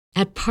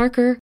At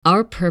Parker,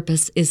 our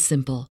purpose is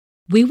simple.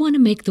 We want to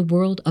make the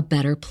world a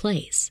better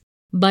place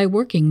by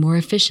working more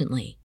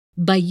efficiently,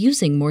 by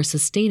using more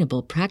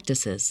sustainable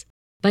practices,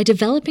 by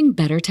developing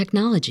better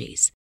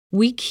technologies.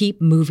 We keep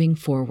moving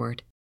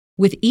forward.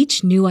 With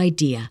each new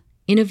idea,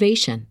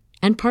 innovation,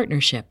 and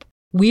partnership,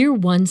 we're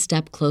one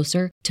step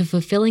closer to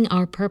fulfilling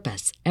our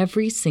purpose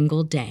every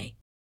single day.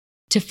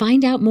 To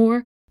find out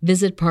more,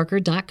 visit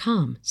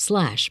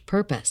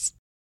parker.com/purpose.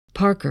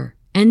 Parker,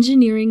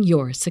 engineering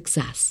your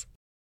success.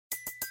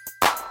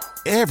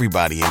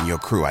 Everybody in your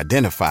crew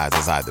identifies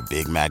as either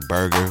Big Mac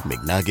Burger,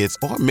 McNuggets,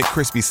 or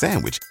McCrispy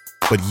Sandwich.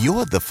 But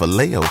you're the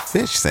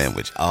Filet-O-Fish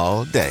Sandwich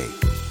all day.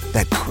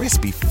 That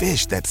crispy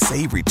fish, that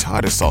savory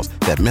tartar sauce,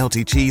 that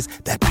melty cheese,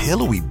 that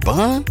pillowy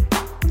bun.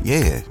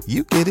 Yeah,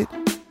 you get it.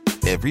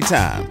 Every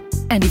time.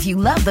 And if you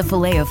love the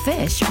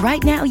Filet-O-Fish,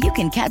 right now you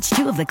can catch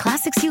two of the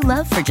classics you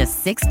love for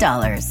just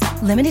 $6.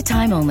 Limited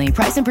time only.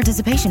 Price and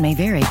participation may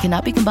vary.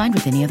 Cannot be combined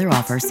with any other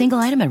offer. Single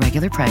item at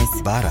regular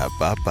price.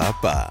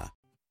 Ba-da-ba-ba-ba.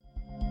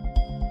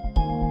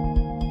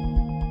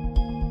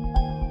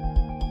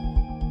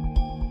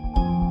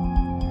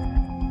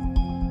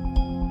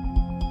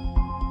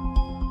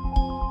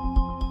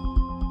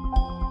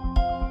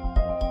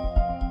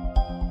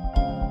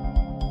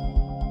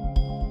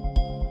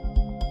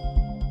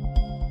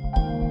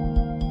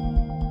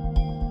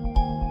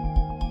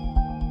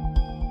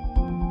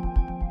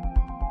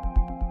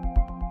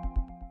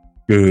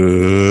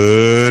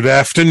 Good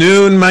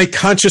afternoon, my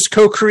conscious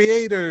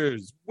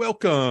co-creators.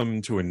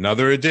 Welcome to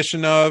another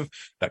edition of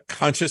the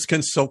Conscious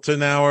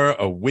Consultant Hour,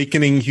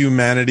 Awakening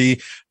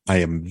Humanity. I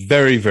am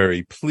very,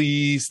 very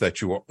pleased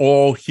that you are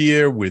all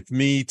here with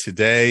me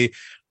today.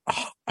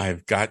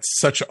 I've got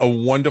such a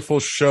wonderful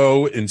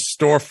show in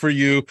store for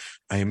you.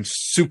 I am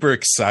super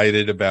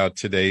excited about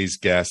today's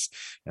guest,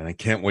 and I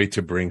can't wait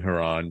to bring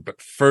her on.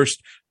 But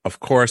first, of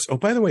course, oh,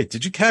 by the way,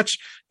 did you catch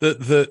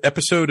the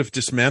episode of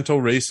Dismantle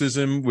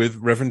Racism with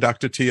Reverend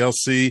Dr.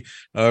 TLC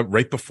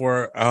right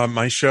before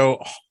my show?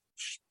 Oh,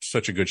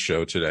 such a good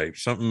show today.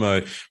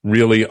 Something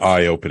really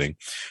eye-opening.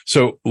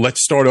 So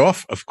let's start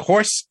off, of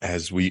course,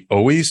 as we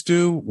always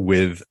do,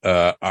 with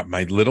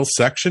my little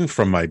section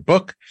from my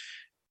book,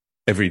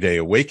 Everyday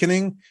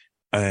Awakening.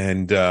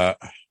 And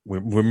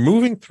we're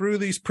moving through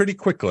these pretty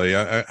quickly.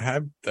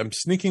 I'm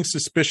sneaking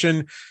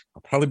suspicion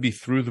I'll probably be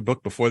through the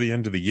book before the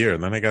end of the year,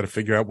 and then I got to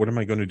figure out what am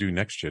I going to do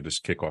next year to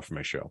kick off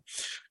my show.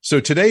 So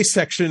today's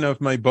section of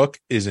my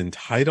book is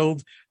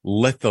entitled,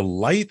 Let the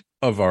Light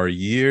of Our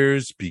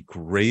Years Be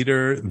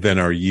Greater Than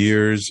Our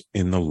Years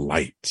in the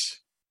Light.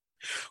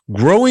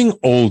 Growing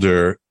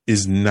older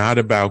is not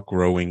about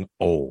growing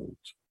old.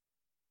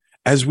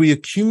 As we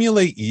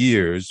accumulate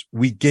years,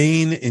 we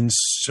gain in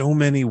so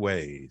many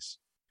ways.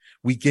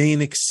 We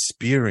gain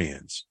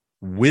experience,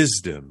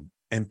 wisdom,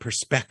 and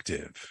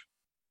perspective.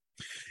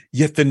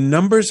 Yet the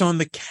numbers on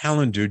the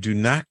calendar do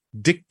not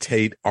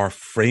dictate our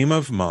frame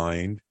of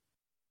mind,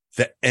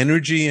 the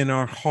energy in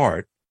our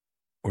heart,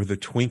 or the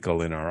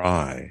twinkle in our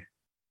eye.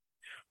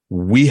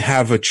 We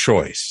have a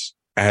choice,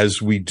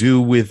 as we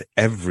do with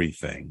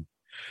everything,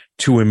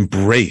 to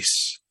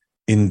embrace,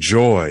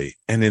 enjoy,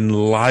 and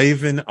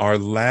enliven our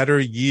latter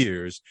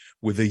years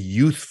with a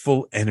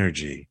youthful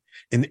energy,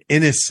 an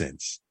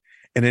innocence,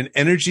 and an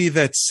energy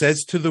that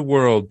says to the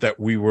world that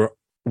we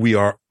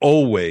are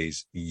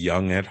always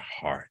young at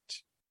heart.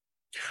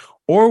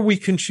 Or we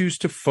can choose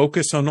to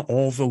focus on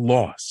all the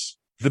loss,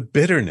 the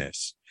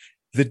bitterness,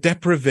 the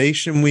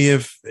deprivation we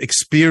have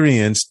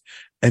experienced,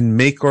 and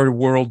make our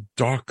world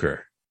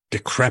darker,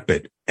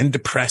 decrepit, and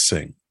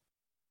depressing.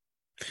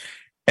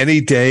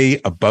 Any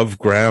day above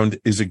ground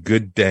is a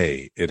good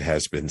day, it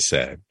has been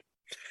said.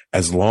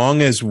 As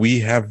long as we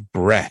have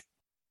breath,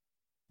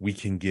 we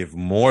can give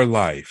more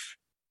life,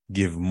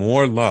 give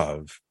more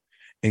love,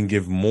 and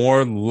give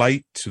more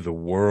light to the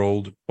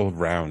world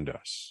around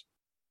us.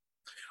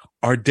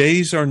 Our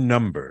days are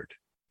numbered,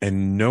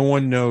 and no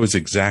one knows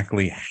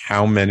exactly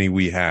how many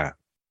we have.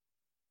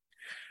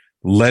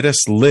 Let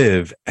us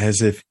live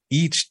as if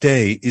each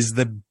day is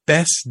the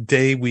best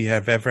day we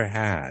have ever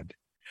had,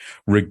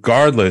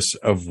 regardless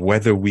of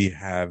whether we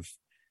have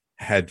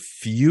had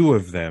few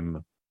of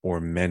them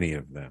or many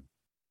of them.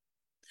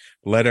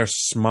 Let our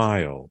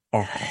smile,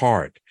 our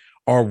heart,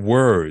 our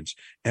words,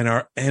 and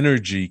our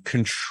energy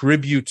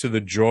contribute to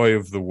the joy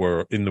of the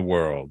world in the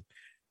world,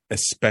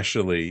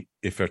 especially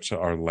if it's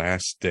our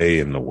last day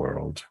in the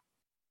world.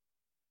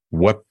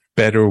 What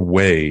better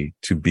way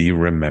to be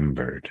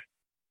remembered?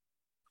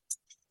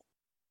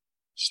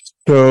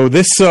 So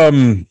this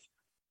this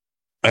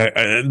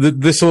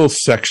little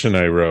section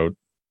I wrote,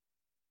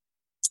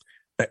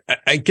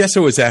 I guess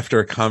it was after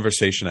a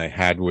conversation I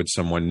had with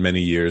someone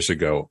many years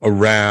ago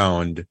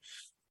around,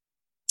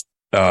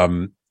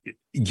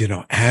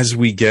 as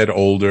we get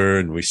older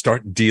and we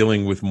start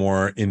dealing with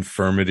more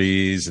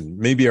infirmities, and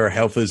maybe our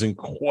health isn't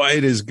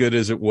quite as good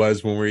as it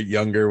was when we were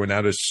younger. We're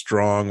not as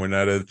strong.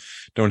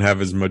 Don't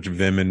have as much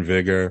vim and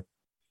vigor.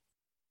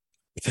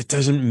 But that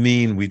doesn't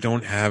mean we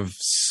don't have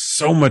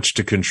so much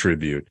to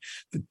contribute.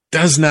 It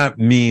does not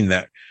mean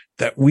that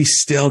that we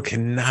still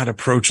cannot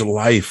approach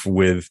life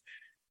with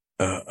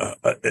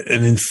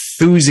an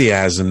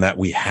enthusiasm that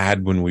we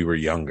had when we were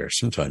younger,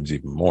 sometimes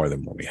even more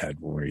than what we had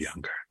when we were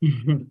younger.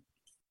 Mm-hmm.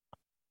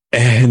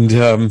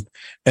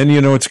 And,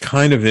 you know, it's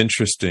kind of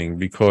interesting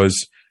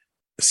because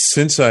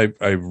since I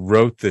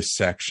wrote this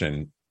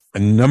section, a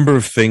number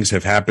of things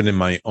have happened in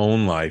my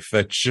own life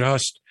that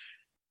just,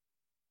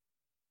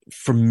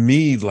 for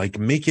me, like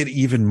make it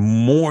even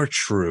more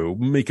true,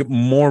 make it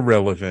more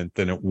relevant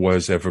than it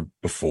was ever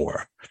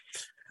before.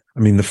 I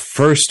mean, the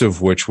first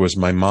of which was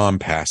my mom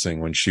passing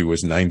when she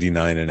was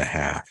 99 and a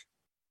half.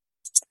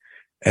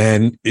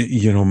 And,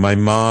 you know, my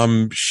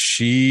mom,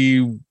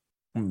 she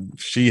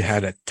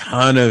had a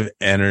ton of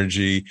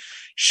energy.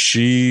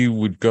 She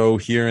would go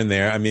here and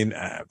there. I mean,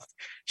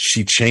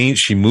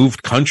 she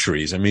moved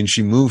countries. I mean,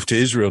 she moved to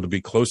Israel to be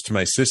close to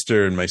my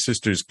sister and my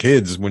sister's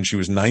kids when she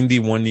was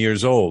 91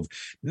 years old.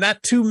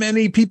 Not too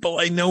many people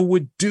I know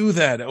would do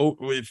that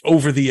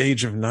over the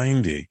age of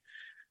 90.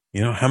 You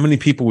know, how many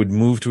people would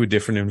move to a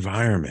different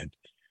environment?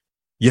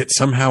 Yet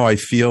somehow I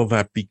feel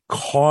that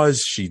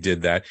because she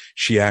did that,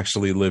 she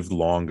actually lived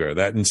longer.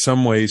 That in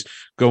some ways,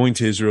 going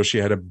to Israel, she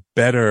had a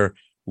better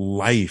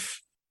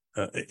life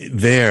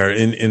there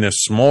in a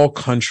small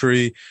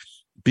country,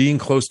 being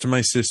close to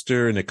my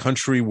sister in a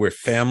country where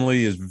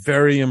family is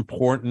very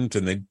important.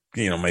 And they,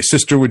 you know, my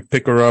sister would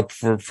pick her up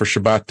for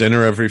Shabbat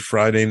dinner every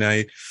Friday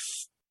night.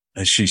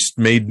 And she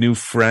made new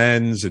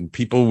friends and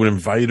people would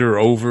invite her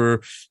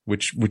over,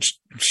 which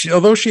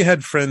although she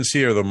had friends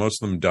here, though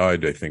most of them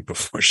died, I think,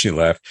 before she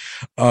left.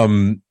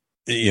 You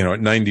know, at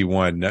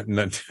 91,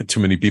 not too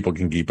many people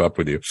can keep up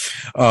with you.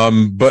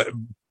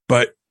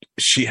 But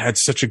she had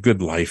such a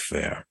good life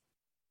there.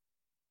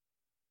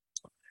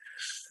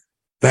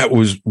 That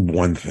was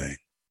one thing.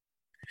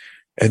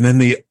 And then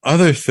the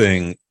other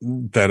thing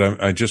that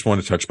I just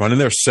want to touch upon,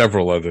 and there are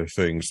several other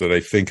things that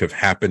I think have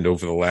happened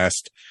over the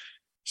last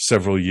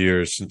several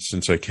years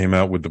since I came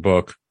out with the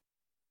book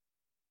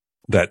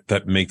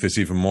that make this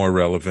even more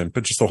relevant,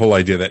 but just the whole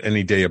idea that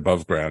any day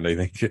above ground, I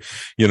think,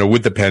 you know,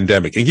 with the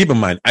pandemic, and keep in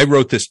mind, I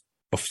wrote this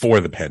before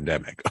the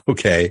pandemic.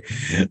 Okay.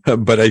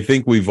 But I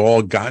think we've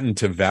all gotten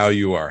to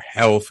value our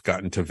health,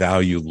 gotten to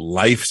value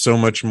life so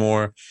much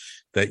more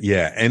that,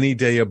 yeah, any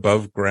day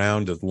above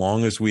ground, as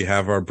long as we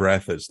have our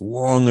breath, as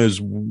long as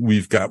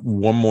we've got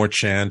one more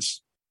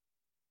chance,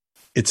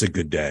 it's a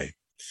good day.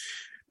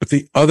 But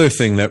the other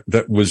thing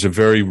that was a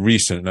very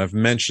recent, and I've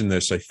mentioned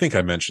this, I think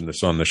I mentioned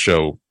this on the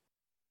show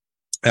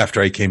after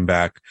I came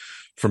back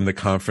from the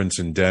conference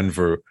in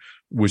Denver,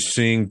 was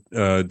seeing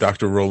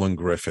Dr. Roland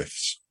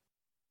Griffiths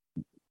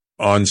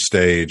on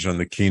stage, on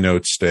the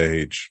keynote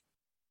stage,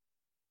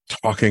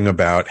 talking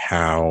about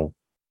how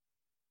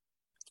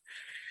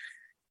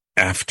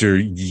after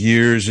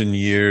years and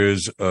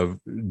years of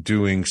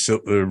doing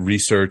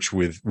research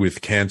with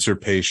cancer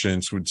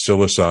patients with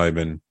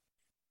psilocybin,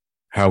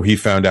 how he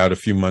found out a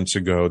few months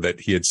ago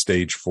that he had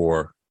stage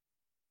 4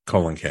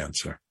 colon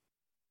cancer.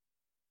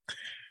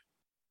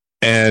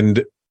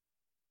 And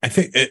I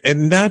think,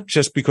 and not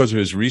just because of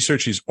his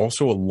research, he's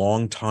also a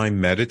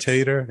long-time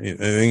meditator. I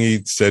think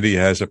he said he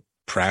has a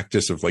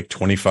practice of like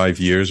 25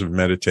 years of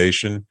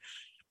meditation,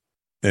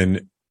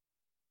 and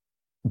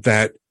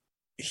that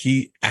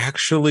he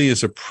actually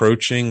is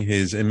approaching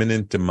his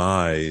imminent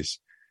demise,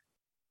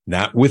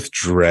 not with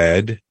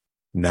dread,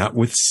 not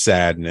with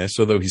sadness,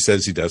 although he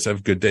says he does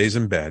have good days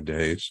and bad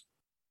days,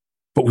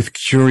 but with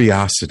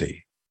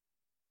curiosity,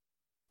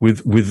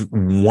 with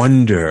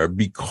wonder,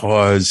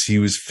 because he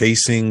was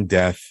facing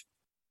death,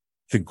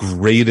 the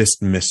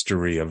greatest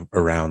mystery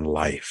around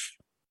life.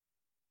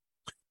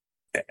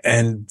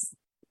 And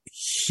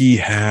he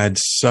had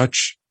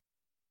such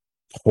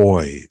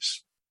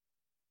poise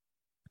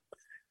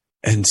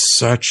and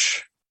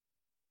such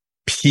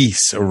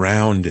peace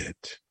around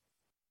it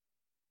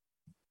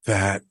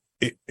that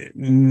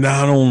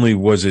not only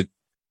was it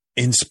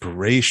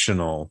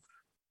inspirational,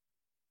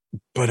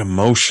 but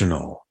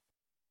emotional.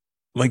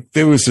 Like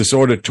there was this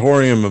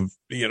auditorium of,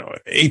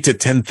 8,000 to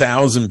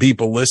 10,000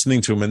 people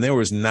listening to him, and there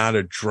was not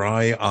a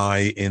dry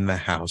eye in the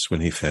house when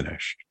he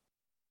finished.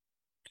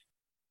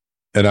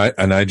 And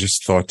I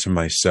just thought to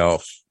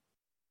myself,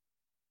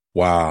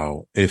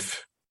 wow,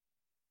 if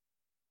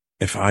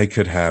I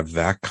could have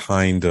that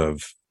kind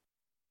of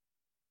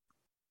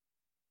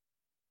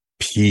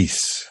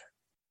peace,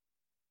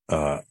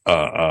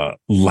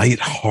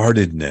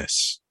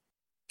 lightheartedness,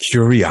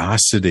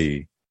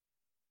 curiosity,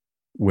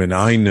 when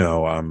I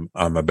know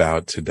I'm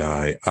about to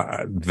die,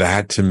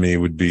 that to me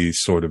would be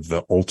sort of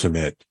the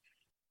ultimate,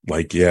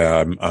 like,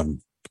 yeah,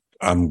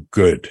 I'm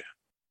good.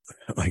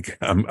 Like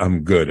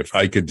I'm good. If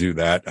I could do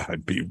that,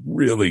 I'd be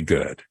really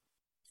good.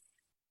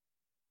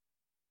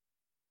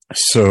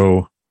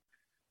 So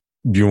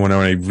when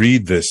I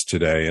read this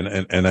today,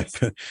 and I,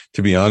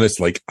 to be honest,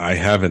 like I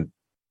haven't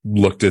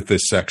looked at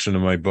this section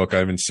of my book. I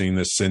haven't seen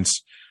this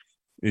since,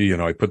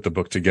 I put the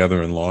book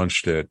together and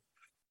launched it.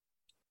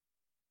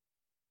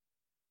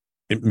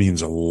 It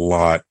means a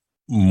lot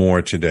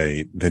more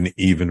today than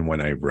even when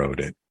I wrote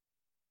it.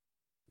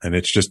 And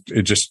it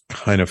just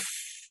kind of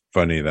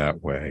funny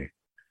that way.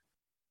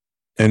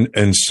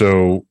 And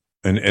so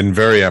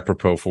very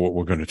apropos for what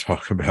we're going to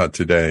talk about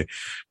today.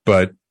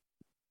 But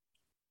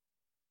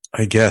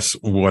I guess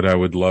what I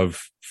would love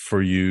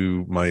for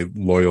you, my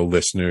loyal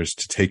listeners,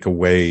 to take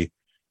away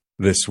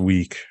this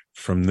week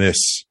from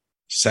this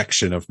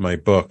section of my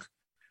book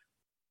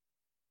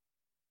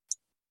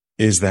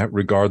is that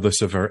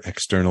regardless of our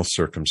external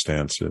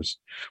circumstances,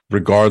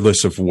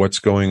 regardless of what's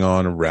going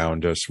on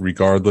around us,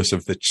 regardless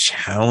of the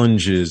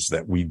challenges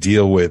that we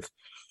deal with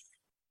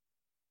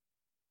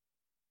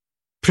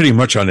pretty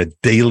much on a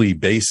daily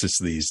basis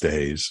these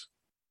days,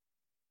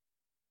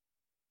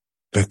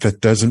 that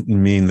doesn't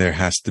mean there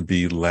has to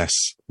be less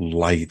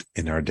light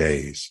in our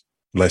days,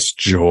 less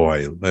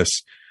joy,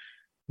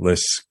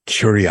 less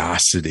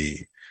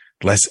curiosity,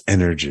 less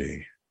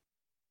energy.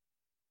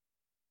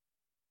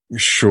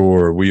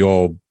 Sure, we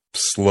all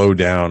slow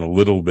down a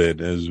little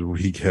bit as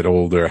we get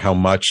older. How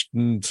much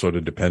sort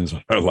of depends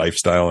on our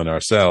lifestyle and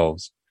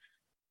ourselves.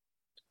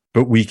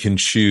 But we can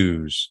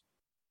choose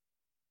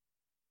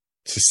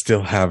to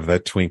still have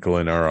that twinkle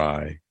in our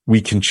eye. We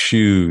can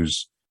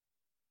choose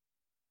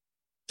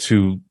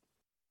to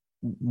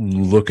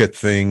look at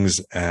things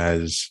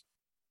as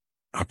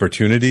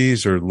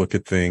opportunities or look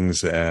at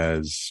things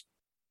as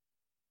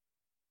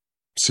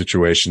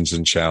situations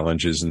and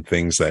challenges and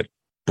things that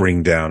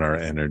bring down our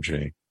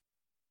energy.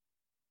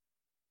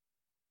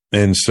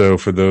 And so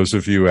for those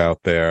of you out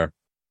there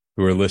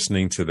who are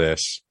listening to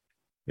this,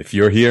 if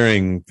you're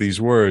hearing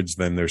these words,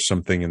 then there's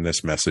something in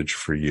this message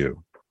for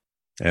you.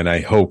 And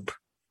I hope,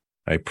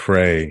 I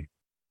pray,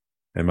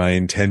 and my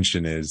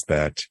intention is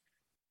that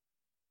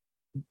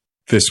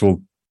this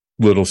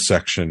little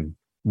section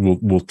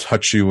will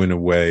touch you in a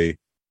way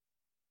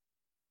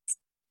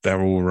that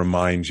will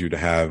remind you to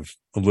have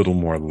a little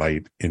more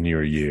light in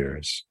your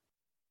years.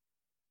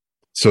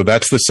 So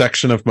that's the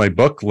section of my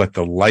book, Let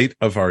the Light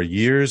of Our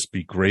Years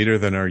Be Greater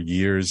Than Our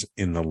Years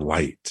in the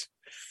Light.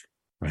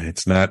 Right?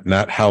 It's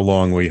not how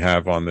long we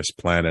have on this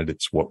planet,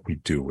 it's what we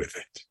do with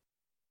it.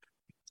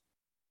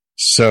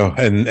 So,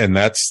 and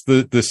that's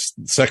this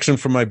section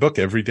from my book,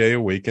 Everyday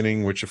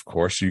Awakening, which of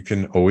course you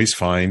can always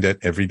find at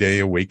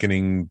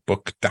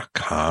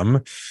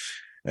everydayawakeningbook.com.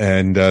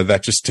 And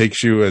that just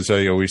takes you, as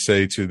I always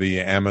say, to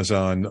the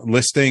Amazon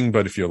listing.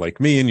 But if you're like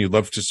me and you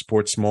love to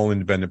support small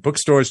independent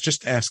bookstores,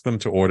 just ask them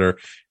to order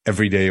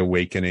Everyday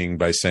Awakening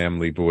by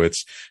Sam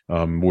Leibowitz.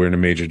 We're in a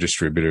major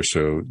distributor,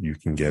 so you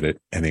can get it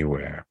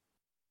anywhere.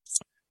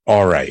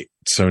 All right.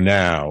 So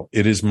now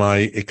it is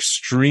my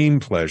extreme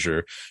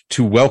pleasure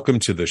to welcome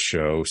to the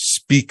show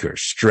speaker,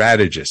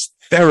 strategist,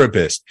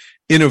 therapist,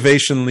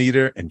 innovation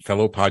leader, and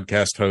fellow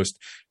podcast host,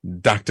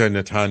 Dr.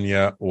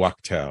 Natanya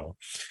Wachtel.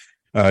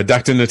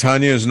 Dr.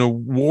 Natanya is an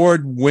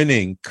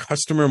award-winning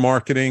customer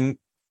marketing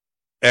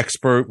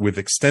expert with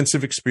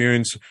extensive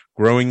experience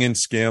growing and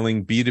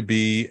scaling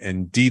B2B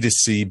and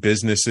D2C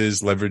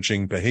businesses,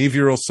 leveraging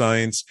behavioral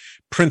science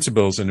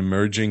principles and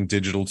emerging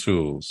digital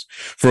tools.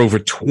 For over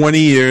 20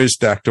 years,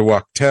 Dr.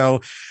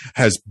 Wachtel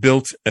has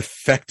built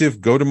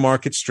effective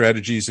go-to-market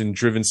strategies and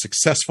driven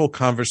successful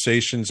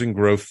conversations and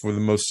growth for the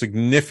most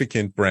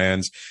significant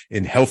brands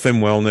in health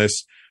and wellness,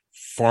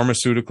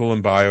 pharmaceutical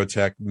and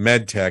biotech,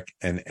 medtech,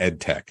 and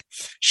edtech.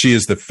 She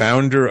is the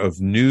founder of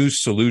New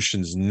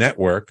Solutions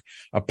Network,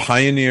 a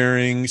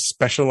pioneering,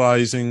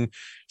 specialized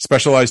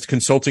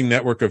consulting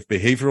network of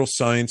behavioral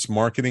science,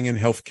 marketing, and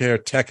healthcare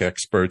tech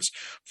experts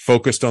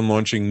focused on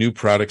launching new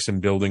products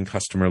and building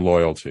customer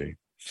loyalty.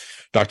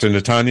 Dr.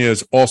 Natanya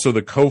is also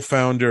the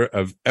co-founder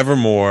of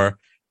Evermore,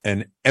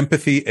 an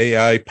empathy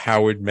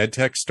AI-powered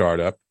medtech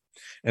startup.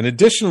 And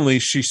additionally,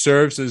 she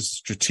serves as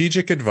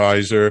strategic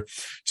advisor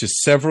to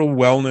several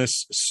wellness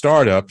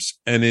startups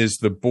and is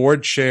the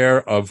board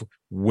chair of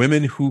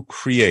Women Who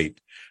Create,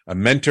 a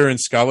mentor and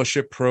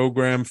scholarship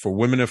program for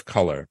women of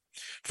color.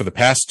 For the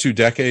past 2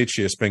 decades,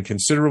 she has spent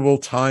considerable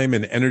time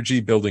and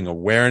energy building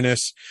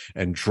awareness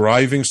and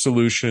driving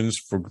solutions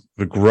for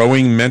the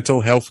growing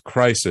mental health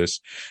crisis,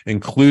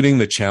 including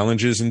the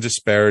challenges and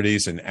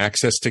disparities in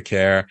access to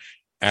care,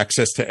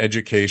 access to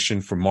education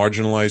for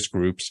marginalized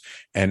groups,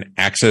 and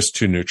access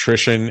to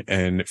nutrition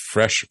and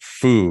fresh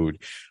food.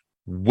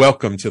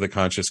 Welcome to the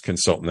Conscious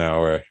Consultant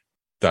Hour,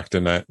 Dr.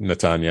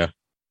 Natanya.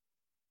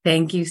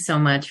 Thank you so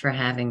much for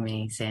having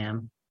me,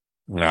 Sam.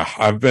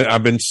 I've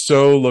been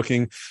so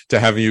looking to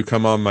have you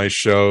come on my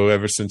show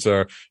ever since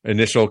our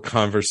initial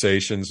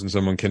conversations and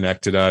someone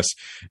connected us.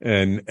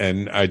 And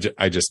I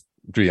just,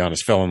 to be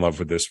honest, fell in love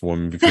with this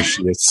woman because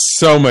she has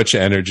so much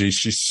energy.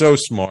 She's so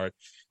smart.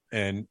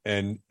 And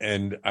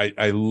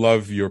I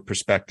love your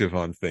perspective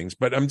on things,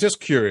 but I'm just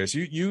curious.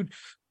 You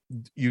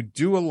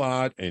do a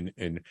lot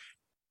in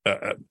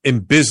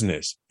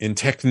business, in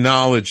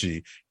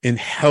technology, in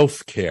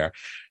healthcare.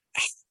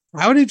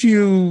 How did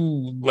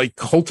you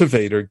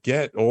cultivate or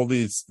get all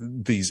these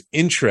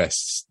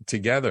interests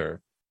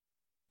together?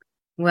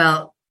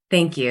 Well,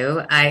 Thank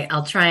you.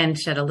 I'll try and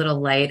shed a little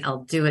light.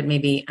 I'll do it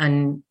maybe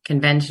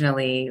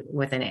unconventionally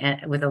with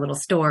a little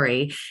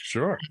story.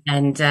 Sure.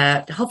 And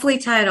hopefully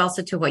tie it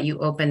also to what you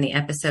opened the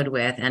episode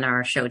with and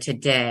our show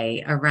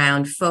today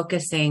around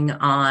focusing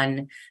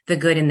on the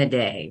good in the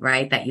day,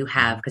 right? That you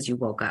have because you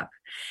woke up,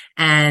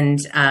 and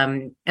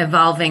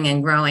evolving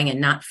and growing and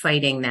not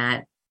fighting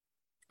that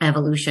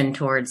evolution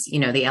towards,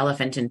 the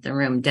elephant in the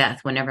room,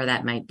 death, whenever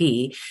that might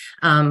be.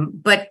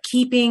 But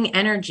keeping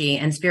energy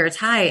and spirits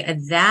high,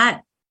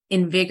 that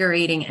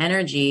invigorating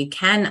energy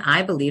can,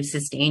 I believe,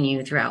 sustain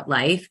you throughout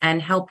life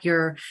and help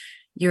your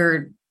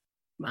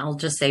I'll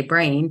just say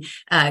brain,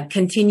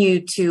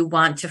 continue to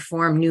want to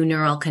form new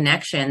neural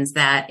connections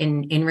that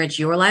enrich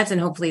your lives and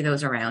hopefully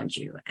those around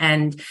you.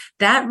 And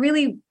that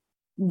really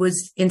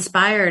was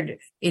inspired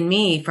in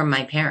me from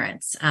my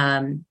parents.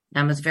 I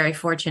was very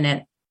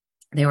fortunate.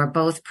 They were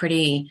both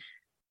pretty,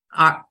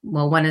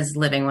 one is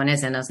living, one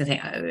isn't. I was going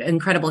to say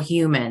incredible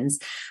humans.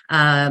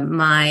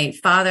 My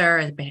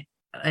father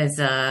is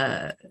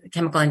a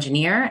chemical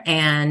engineer.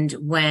 And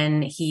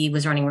when he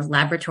was running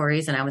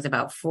laboratories and I was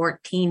about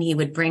 14, he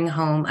would bring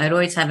home, I'd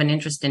always have an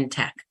interest in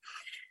tech,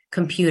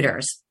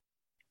 computers.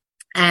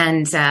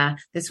 And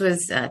this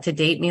was to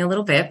date me a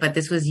little bit, but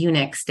this was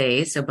Unix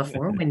days, so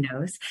before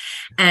Windows.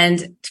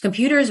 And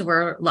computers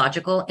were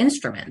logical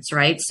instruments,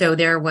 right? So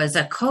there was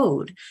a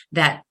code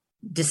that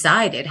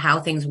decided how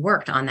things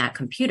worked on that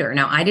computer.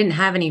 Now, I didn't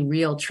have any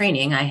real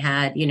training. I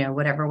had,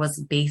 whatever was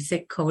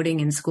basic coding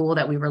in school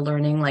that we were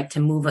learning, like to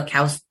move a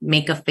mouse,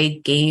 make a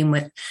fake game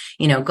with,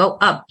 go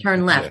up,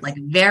 turn left, like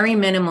very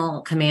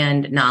minimal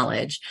command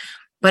knowledge.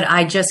 But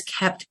I just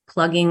kept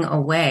plugging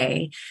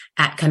away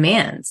at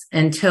commands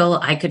until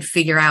I could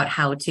figure out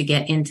how to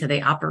get into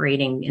the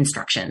operating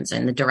instructions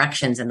and the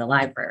directions in the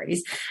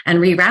libraries and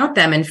reroute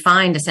them and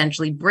find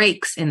essentially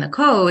breaks in the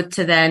code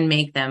to then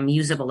make them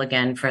usable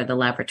again for the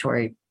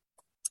laboratory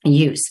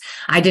use.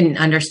 I didn't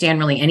understand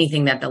really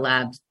anything that the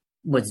lab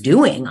was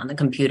doing on the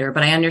computer,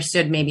 but I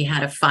understood maybe how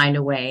to find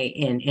a way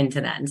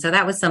into that. And so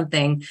that was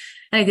something,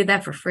 and I did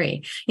that for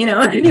free,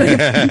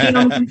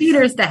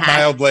 computers to hack.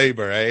 Child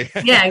labor, eh?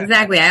 Yeah,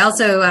 exactly. I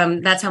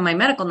also, that's how my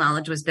medical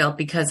knowledge was built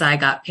because I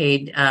got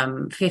paid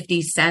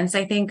 50 cents,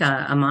 I think,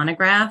 a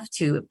monograph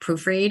to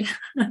proofread.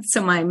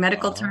 So my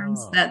medical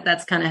terms,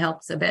 that's kind of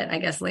helps a bit, I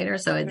guess, later.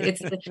 So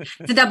it's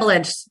a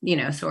double-edged,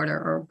 sort of,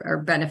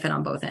 or benefit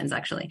on both ends,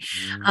 actually.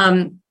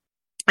 And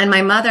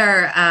my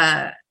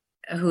mother,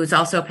 who's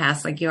also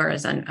passed like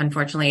yours,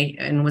 unfortunately,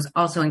 and was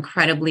also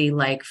incredibly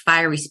like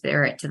fiery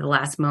spirit to the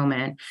last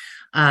moment,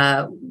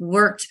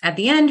 worked at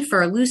the end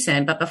for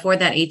Lucent, but before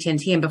that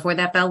AT&T and before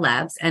that Bell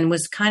Labs, and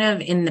was kind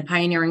of in the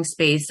pioneering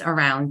space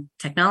around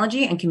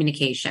technology and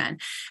communication.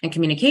 And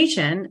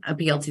communication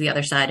appealed to the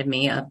other side of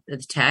me, of the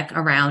tech,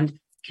 around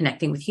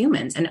connecting with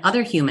humans and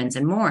other humans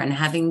and more. And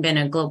having been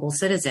a global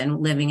citizen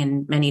living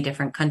in many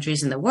different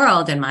countries in the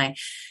world in my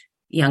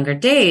younger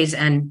days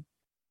and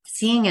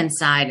seeing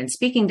inside and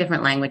speaking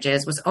different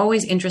languages, was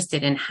always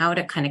interested in how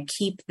to kind of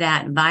keep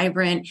that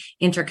vibrant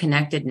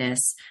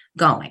interconnectedness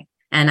going.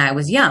 And I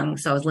was young,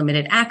 so I was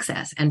limited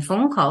access, and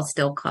phone calls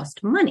still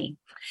cost money.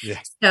 Yeah.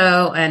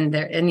 So, and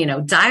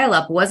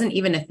dial-up wasn't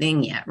even a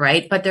thing yet,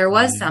 right? But there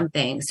was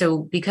something. So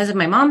because of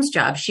my mom's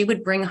job, she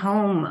would bring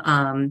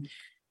home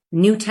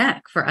new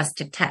tech for us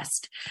to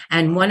test.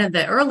 And one of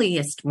the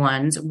earliest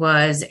ones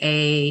was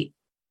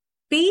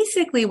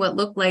basically what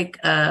looked like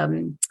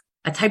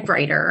a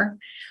typewriter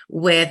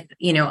with,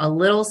 a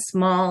little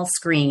small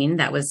screen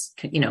that was,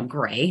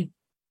 gray.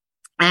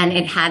 And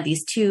it had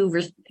these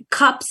two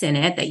cups in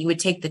it that you would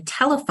take the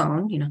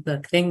telephone,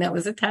 the thing that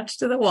was attached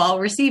to the wall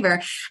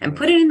receiver, and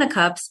put it in the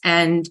cups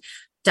and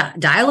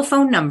dial a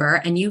phone number.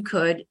 And you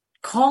could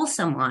call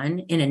someone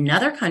in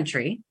another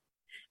country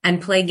and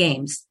play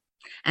games.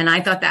 And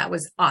I thought that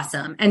was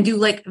awesome, and do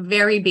like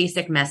very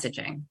basic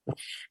messaging.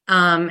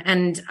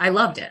 And I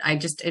loved it.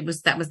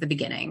 That was the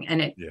beginning,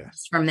 and it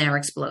from there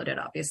exploded,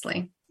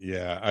 obviously.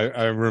 Yeah.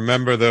 I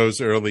remember those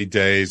early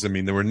days. I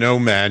mean, there were no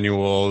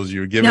manuals.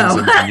 You were given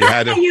something. You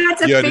had to, you had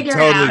to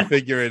totally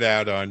figure it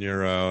out on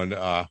your own.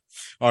 All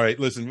right,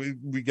 listen,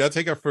 we got to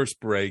take our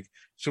first break.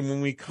 So when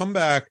we come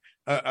back,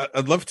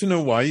 I'd love to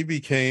know why you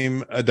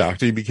became a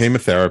doctor, you became a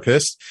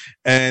therapist,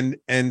 and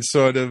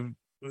sort of,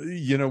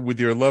 with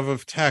your love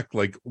of tech,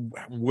 like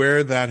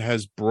where that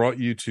has brought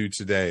you to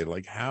today,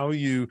 like how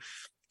you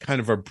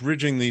kind of are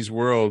bridging these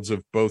worlds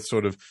of both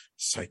sort of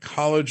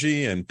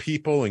psychology and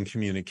people and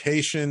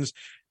communications,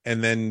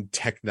 and then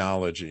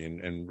technology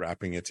and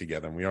wrapping it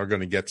together. And we are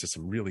going to get to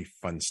some really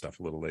fun stuff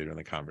a little later in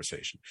the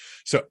conversation.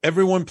 So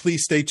everyone,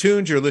 please stay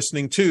tuned. You're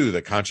listening to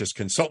the Conscious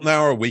Consultant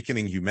Hour,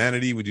 Awakening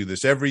Humanity. We do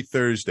this every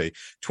Thursday,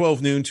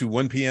 12 noon to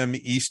 1 p.m.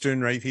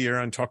 Eastern, right here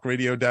on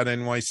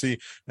talkradio.nyc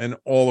and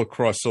all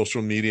across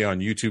social media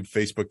on YouTube,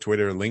 Facebook,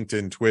 Twitter,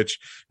 LinkedIn, Twitch.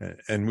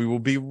 And we will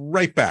be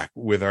right back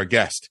with our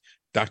guest,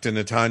 Dr.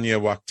 Natanya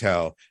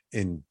Wachtel,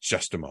 in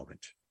just a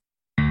moment.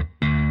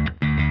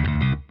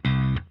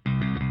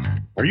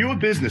 Are you a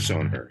business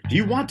owner? Do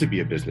you want to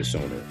be a business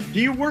owner? Do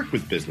you work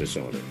with business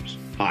owners?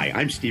 Hi,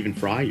 I'm Stephen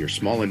Fry, your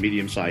small and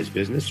medium-sized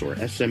business or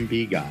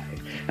SMB guy,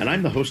 and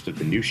I'm the host of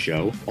the new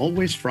show,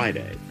 Always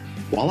Friday.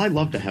 While I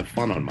love to have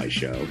fun on my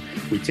show,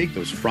 we take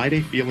those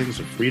Friday feelings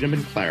of freedom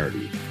and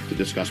clarity to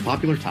discuss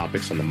popular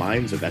topics on the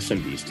minds of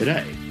SMBs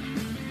today.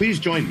 Please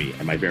join me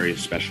and my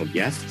various special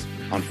guests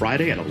on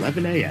Friday at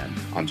 11 a.m.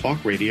 on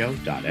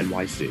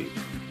talkradio.nyc.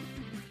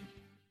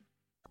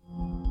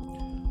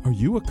 Are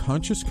you a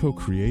conscious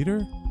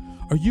co-creator?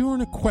 Are you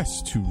on a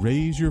quest to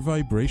raise your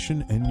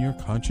vibration and your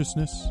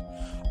consciousness?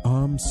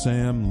 I'm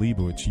Sam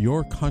Leibowitz,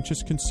 your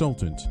conscious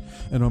consultant,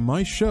 and on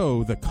my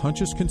show, The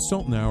Conscious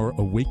Consultant Hour,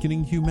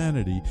 Awakening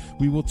Humanity,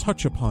 we will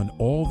touch upon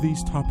all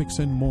these topics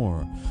and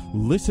more.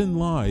 Listen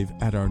live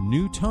at our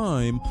new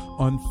time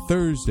on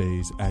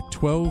Thursdays at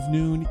 12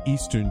 noon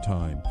Eastern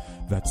Time.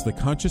 That's The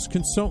Conscious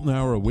Consultant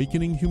Hour,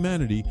 Awakening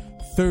Humanity,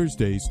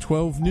 Thursdays,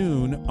 12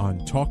 noon on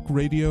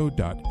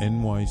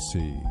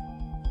talkradio.nyc.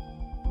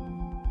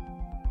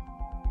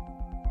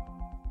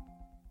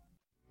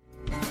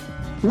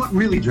 What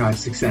really drives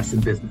success in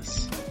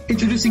business?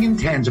 Introducing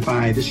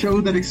Intangify, the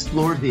show that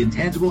explores the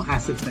intangible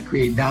assets that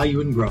create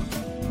value and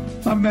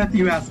growth. I'm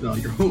Matthew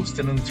Asbell, your host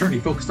and an attorney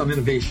focused on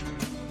innovation.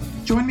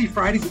 Join me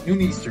Fridays at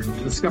noon Eastern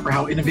to discover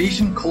how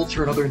innovation,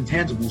 culture, and other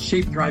intangibles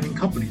shape thriving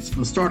companies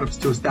from startups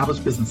to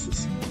established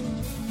businesses.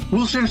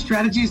 We'll share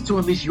strategies to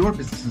unleash your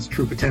business's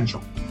true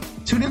potential.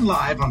 Tune in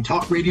live on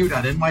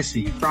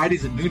talkradio.nyc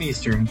Fridays at noon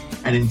Eastern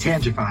and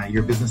Intangify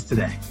your business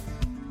today.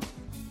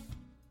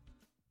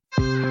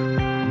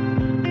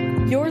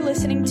 You're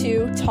listening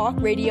to Talk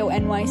Radio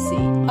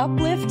NYC.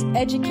 Uplift,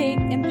 educate,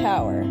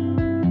 empower.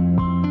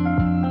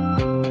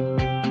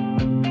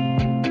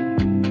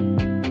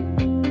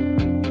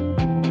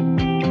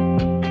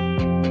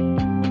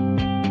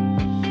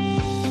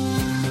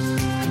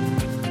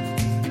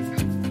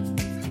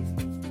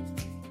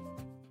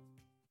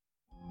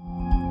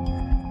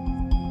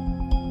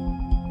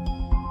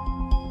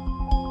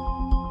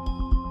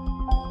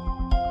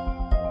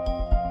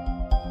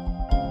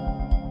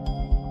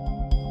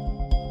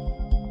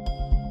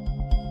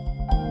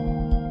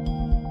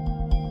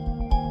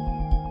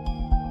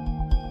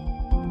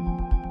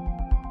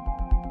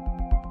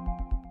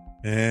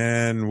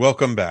 And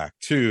welcome back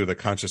to the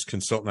Conscious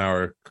Consultant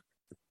Hour,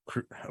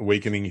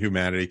 Awakening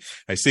Humanity.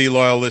 I see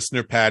loyal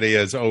listener Patty,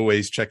 as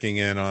always, checking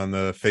in on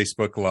the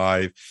Facebook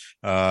Live,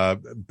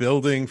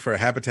 building for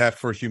Habitat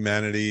for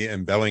Humanity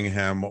in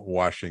Bellingham,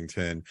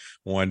 Washington.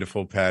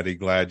 Wonderful, Patty.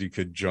 Glad you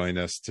could join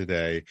us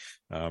today.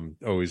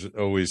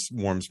 Always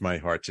warms my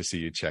heart to see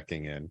you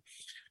checking in.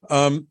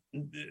 So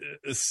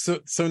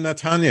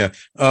Natanya,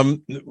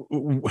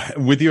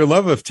 with your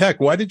love of tech,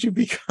 why did you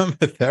become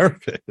a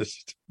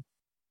therapist?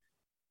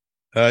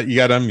 You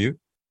got to unmute.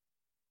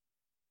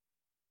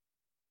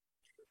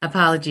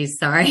 Apologies.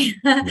 Sorry.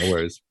 No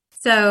worries.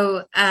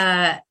 So,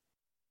 I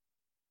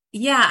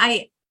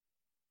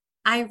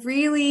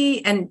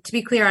really, and to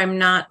be clear, I'm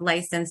not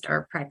licensed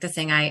or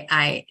practicing.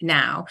 I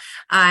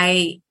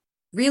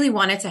really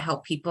wanted to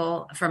help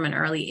people from an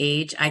early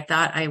age. I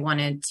thought I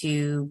wanted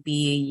to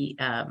be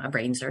a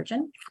brain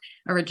surgeon.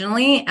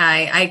 Originally,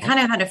 I kind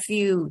of had a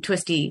few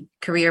twisty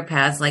career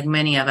paths, like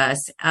many of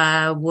us.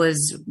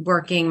 Was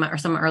working or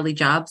some early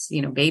jobs,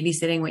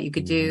 babysitting, what you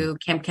could do,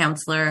 camp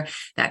counselor,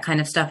 that kind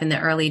of stuff in the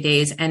early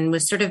days, and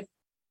was sort of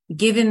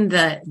given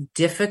the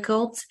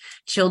difficult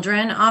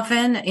children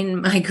often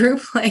in my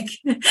group, and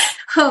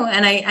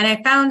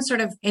I found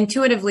sort of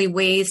intuitively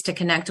ways to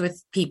connect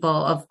with people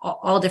of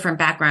all different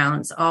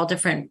backgrounds, all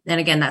different. And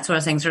again, that's what I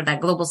was saying, sort of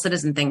that global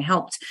citizen thing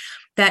helped,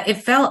 that it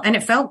felt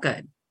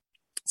good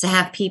to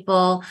have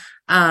people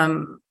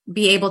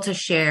be able to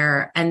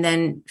share and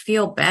then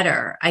feel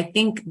better. I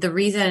think the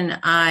reason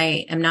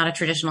I am not a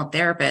traditional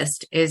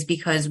therapist is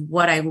because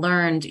what I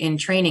learned in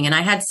training, and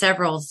I had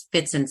several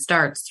fits and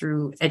starts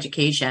through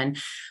education,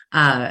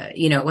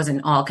 it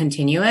wasn't all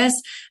continuous,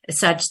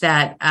 such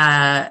that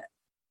I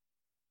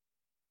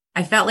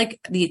felt like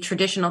the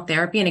traditional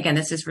therapy, and again,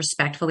 this is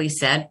respectfully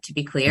said, to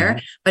be clear,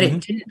 but it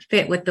didn't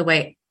fit with the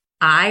way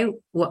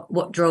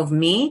what drove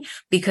me,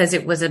 because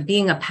it was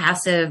being a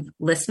passive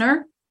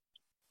listener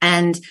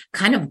and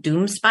kind of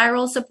doom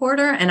spiral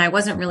supporter. And I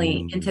wasn't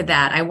really into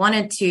that. I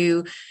wanted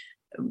to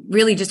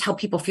really just help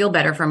people feel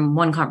better from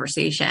one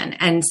conversation.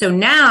 And so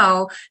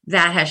now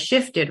that has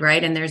shifted,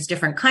 right? And there's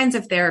different kinds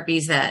of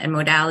therapies and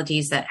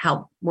modalities that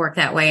help work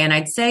that way. And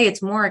I'd say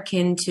it's more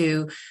akin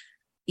to,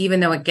 even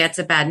though it gets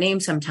a bad name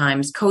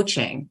sometimes,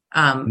 coaching,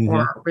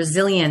 or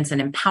resilience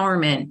and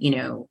empowerment,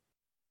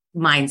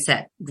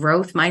 mindset,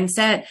 growth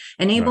mindset,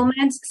 enablement.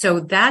 Right.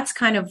 So that's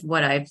kind of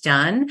what I've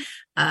done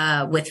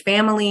with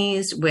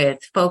families, with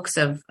folks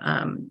of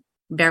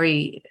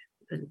very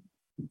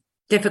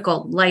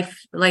difficult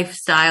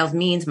lifestyles,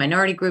 means,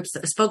 minority groups,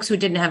 folks who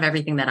didn't have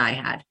everything that I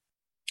had,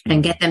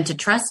 and get them to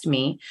trust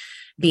me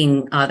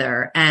being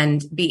other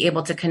and be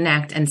able to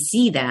connect and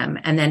see them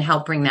and then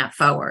help bring that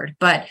forward.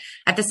 But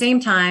at the same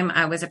time,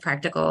 I was a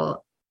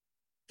practical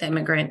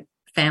immigrant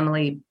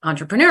family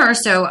entrepreneur.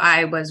 So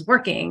I was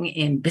working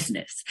in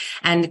business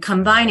and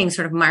combining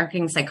sort of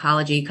marketing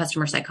psychology,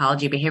 customer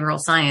psychology, behavioral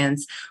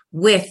science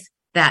with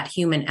that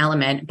human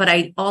element. But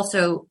I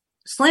also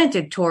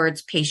slanted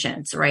towards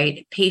patients,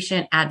 right?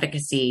 Patient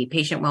advocacy,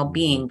 patient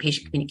well-being,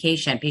 patient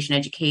communication, patient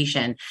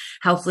education,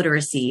 health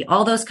literacy,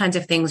 all those kinds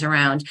of things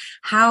around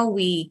how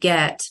we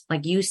get,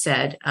 like you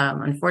said,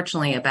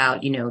 unfortunately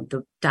about,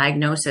 the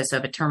diagnosis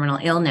of a terminal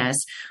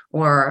illness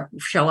or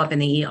show up in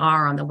the ER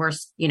on the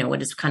worst,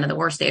 what is kind of the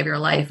worst day of your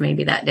life,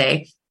 maybe that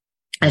day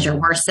as your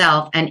worst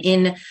self, and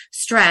in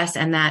stress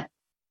and that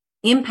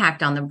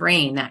impact on the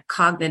brain, that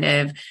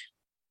cognitive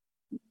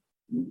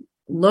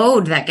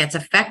load that gets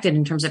affected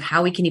in terms of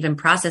how we can even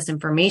process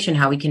information,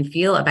 how we can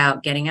feel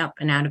about getting up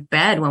and out of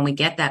bed when we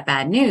get that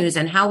bad news,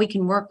 and how we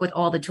can work with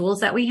all the tools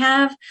that we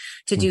have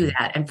to do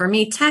that. And for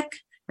me, tech,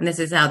 and this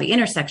is how the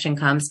intersection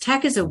comes,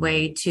 tech is a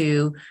way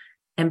to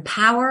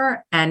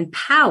empower and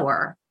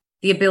power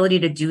the ability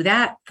to do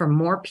that for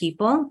more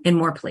people in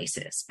more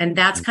places. And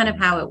that's kind of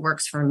how it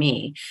works for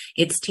me.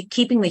 It's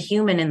keeping the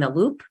human in the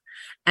loop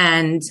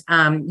and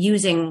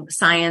using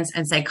science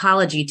and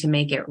psychology to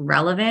make it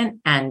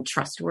relevant and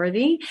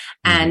trustworthy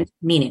and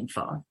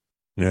meaningful.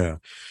 Yeah.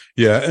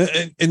 Yeah.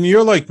 And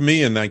you're like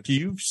me in that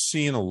you've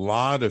seen a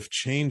lot of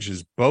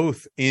changes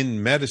both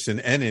in medicine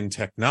and in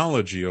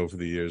technology over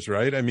the years,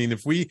 right? I mean,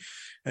 if we,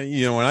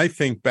 when I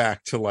think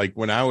back to like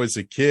when I was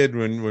a kid,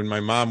 when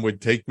my mom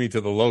would take me to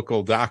the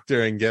local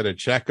doctor and get a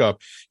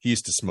checkup, he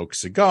used to smoke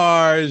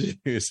cigars,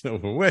 he was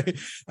overweight.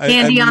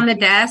 Candy on the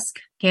desk,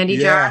 candy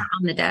jar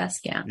on the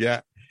desk. Yeah.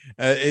 Yeah.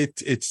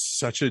 It's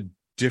such a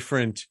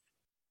different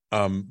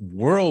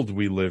world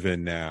we live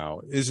in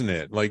now, isn't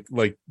it? Like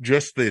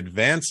just the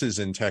advances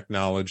in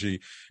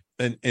technology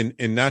and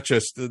not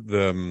just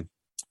in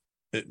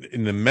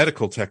the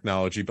medical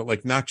technology, but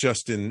like not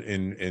just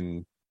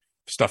in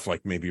stuff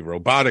like maybe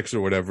robotics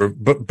or whatever,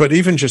 but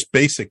even just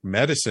basic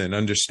medicine,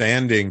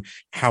 understanding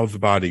how the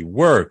body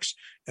works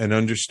and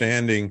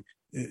understanding,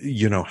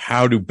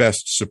 how to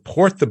best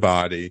support the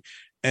body.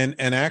 And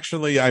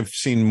actually, I've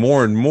seen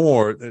more and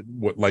more,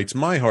 what lights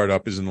my heart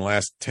up is in the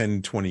last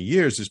 10, 20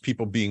 years is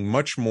people being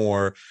much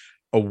more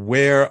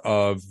aware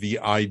of the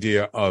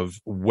idea of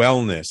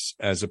wellness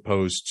as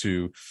opposed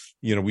to,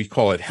 we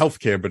call it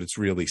healthcare, but it's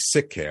really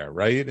sick care,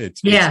 right?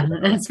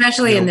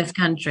 Especially in this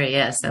country.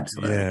 Yes,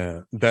 absolutely.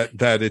 Yeah.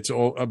 That it's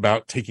all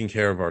about taking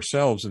care of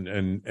ourselves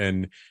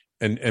and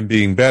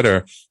being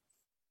better.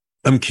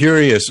 I'm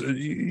curious,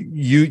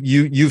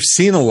 you've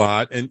seen a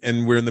lot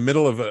and we're in the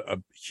middle of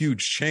a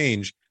huge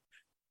change.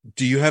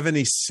 Do you have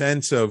any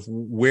sense of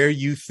where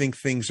you think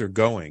things are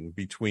going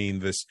between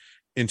this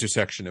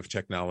intersection of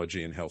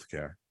technology and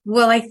healthcare?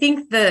 Well, I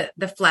think the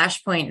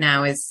flashpoint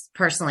now is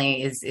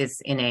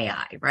in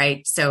AI,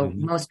 right? So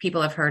most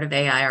people have heard of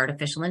AI,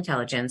 artificial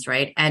intelligence,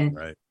 right? And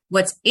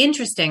what's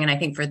interesting, and I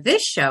think for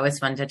this show is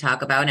fun to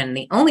talk about, and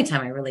the only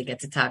time I really get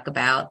to talk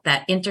about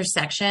that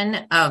intersection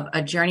of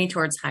a journey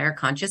towards higher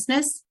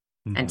consciousness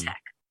and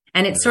tech.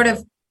 And it sort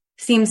of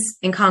seems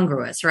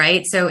incongruous,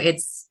 right? So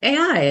it's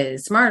AI,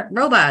 smart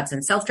robots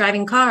and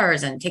self-driving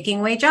cars and taking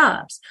away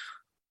jobs.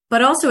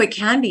 But also it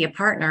can be a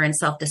partner in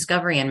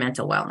self-discovery and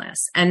mental wellness.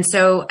 And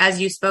so as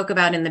you spoke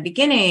about in the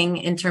beginning,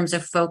 in terms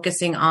of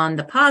focusing on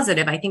the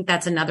positive, I think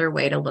that's another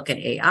way to look at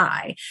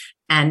AI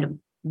and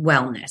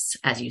wellness,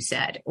 as you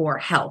said, or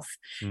health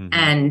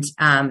and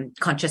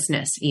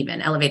consciousness,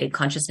 even elevated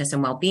consciousness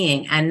and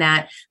well-being. And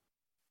that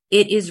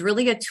it is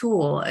really a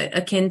tool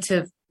akin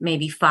to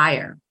maybe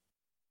fire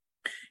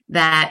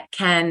that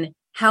can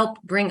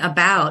help bring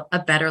about a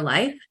better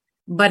life,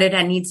 but it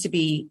needs to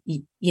be,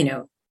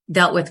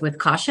 dealt with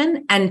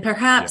caution and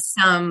perhaps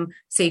some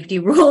safety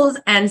rules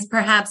and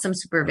perhaps some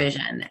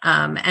supervision.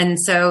 And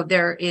so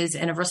there is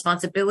a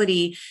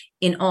responsibility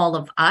in all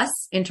of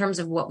us in terms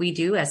of what we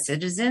do as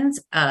citizens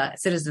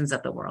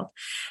of the world.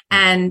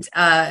 And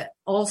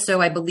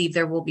also, I believe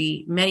there will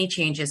be many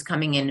changes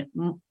coming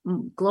in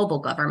global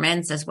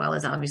governments, as well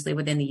as obviously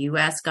within the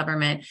U.S.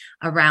 government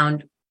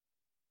around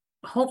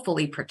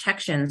hopefully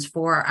protections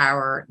for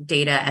our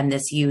data and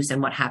this use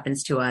and what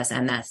happens to us.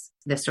 And that's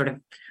this sort of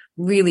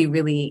really,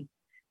 really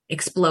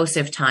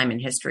explosive time in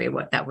history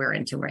that we're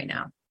into right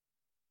now.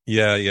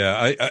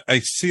 Yeah. I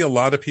see a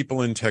lot of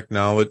people in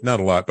technology, not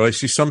a lot, but I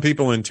see some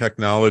people in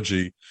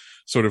technology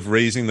sort of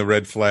raising the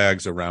red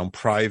flags around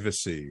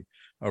privacy,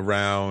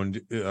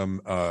 around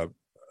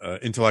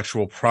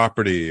intellectual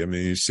property. I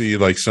mean, you see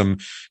like some,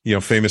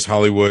 famous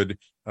Hollywood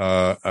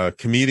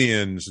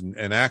comedians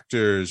and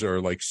actors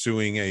are like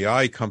suing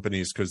AI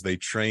companies because they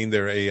train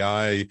their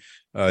AI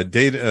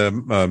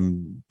data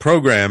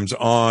programs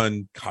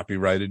on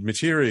copyrighted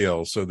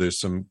material. So there's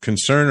some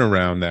concern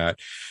around that.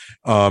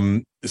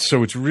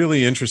 So it's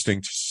really interesting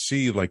to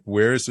see like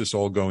where is this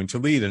all going to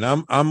lead.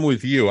 And I'm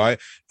with you.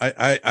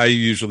 I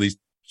usually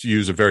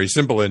use a very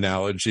simple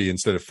analogy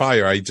instead of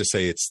fire. I just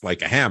say it's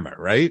like a hammer,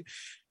 right?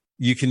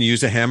 You can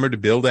use a hammer to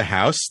build a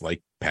house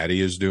like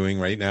Patty is doing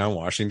right now in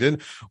Washington,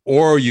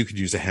 or you could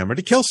use a hammer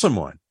to kill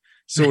someone.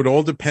 So it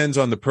all depends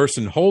on the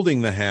person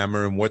holding the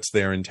hammer and what's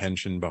their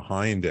intention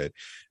behind it.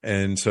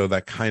 And so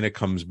that kind of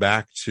comes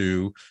back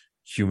to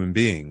human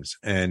beings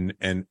and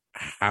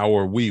how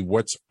are we,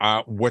 what's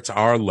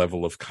our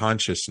level of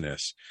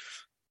consciousness?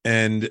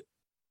 And,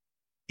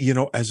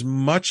 as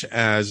much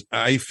as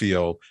I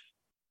feel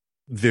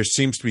there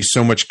seems to be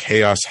so much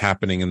chaos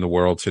happening in the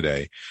world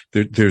today,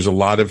 there's a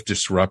lot of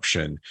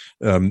disruption.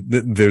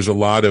 There's a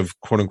lot of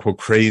quote unquote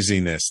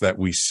craziness that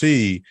we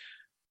see.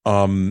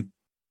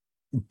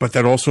 But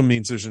that also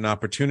means there's an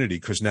opportunity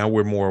because now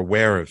we're more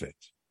aware of it.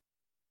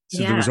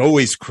 So there was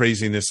always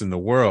craziness in the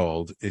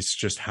world. It's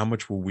just how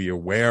much were we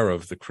aware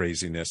of the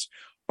craziness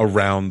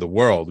around the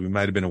world? We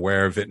might have been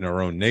aware of it in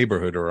our own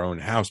neighborhood or our own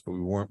house, but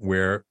we weren't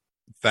aware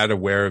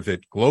of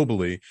it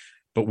globally.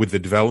 But with the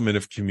development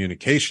of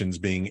communications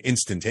being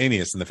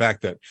instantaneous and the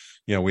fact that,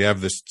 we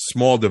have this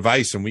small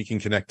device and we can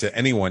connect to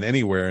anyone,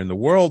 anywhere in the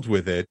world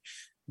with it,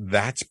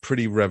 that's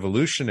pretty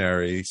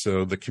revolutionary.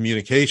 So the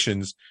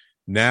communications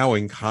now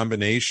in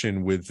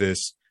combination with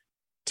this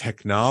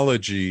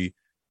technology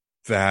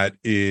that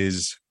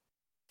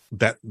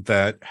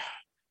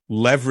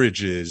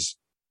leverages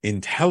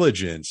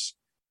intelligence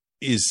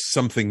is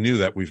something new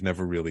that we've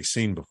never really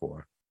seen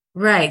before.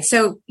 Right.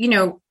 So,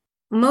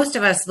 most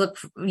of us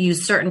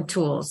use certain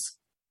tools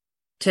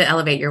to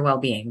elevate your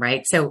well-being,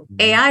 right? So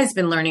AI has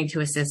been learning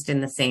to assist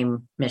in the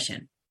same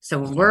mission. So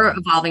we're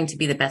evolving to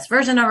be the best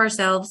version of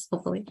ourselves,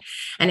 hopefully.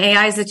 And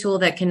AI is a tool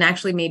that can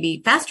actually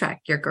maybe fast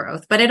track your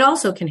growth, but it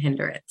also can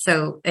hinder it.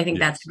 So I think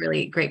that's a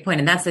really great point.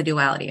 And that's the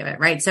duality of it,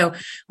 right? So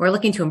we're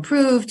looking to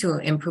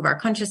improve our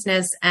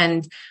consciousness,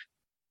 and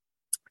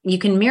you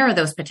can mirror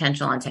those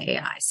potential onto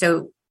AI.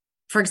 So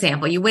for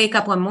example, you wake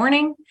up one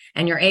morning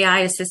and your AI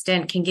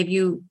assistant can give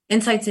you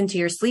insights into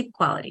your sleep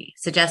quality,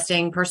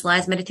 suggesting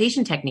personalized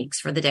meditation techniques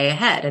for the day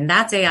ahead. And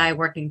that's AI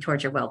working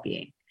towards your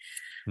well-being.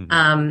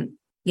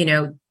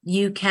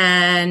 You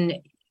can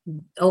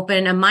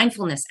open a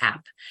mindfulness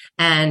app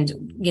and,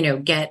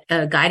 get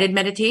a guided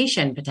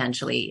meditation,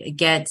 potentially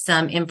get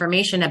some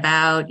information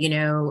about,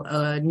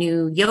 a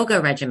new yoga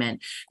regimen.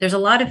 There's a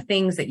lot of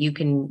things that you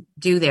can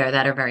do there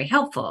that are very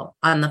helpful.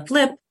 On the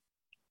flip,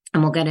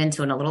 and we'll get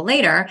into it a little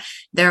later,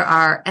 there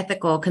are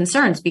ethical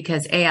concerns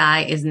because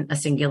AI isn't a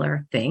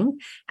singular thing.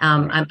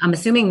 I'm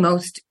assuming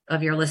most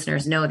of your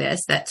listeners know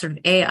this, that sort of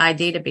AI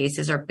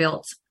databases are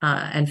built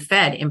and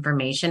fed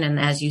information. And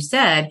as you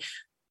said,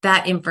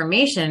 that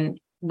information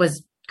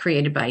was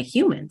created by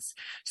humans.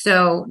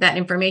 So that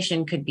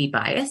information could be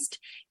biased.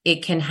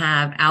 It can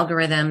have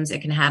algorithms.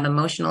 It can have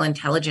emotional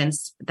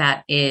intelligence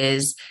that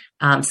is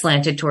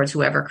slanted towards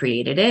whoever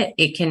created it.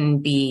 It can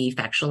be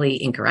factually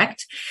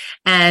incorrect.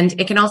 And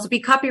it can also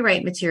be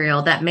copyright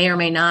material that may or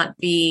may not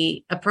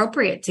be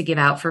appropriate to give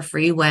out for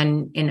free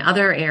when in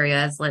other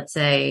areas, let's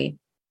say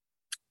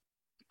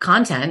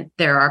content,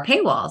 there are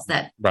paywalls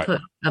that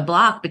put a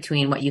block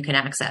between what you can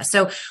access.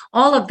 So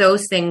all of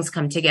those things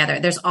come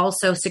together. There's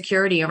also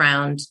security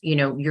around,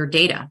 your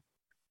data,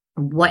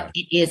 what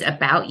it is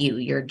about you,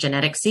 your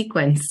genetic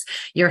sequence,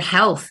 your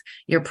health,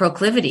 your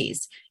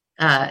proclivities.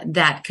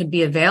 That could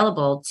be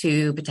available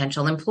to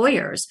potential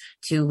employers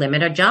to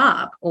limit a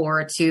job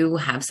or to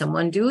have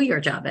someone do your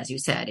job, as you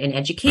said, in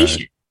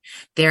education.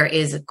 There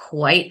is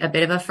quite a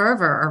bit of a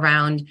fervor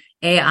around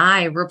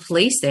AI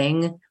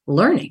replacing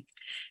learning,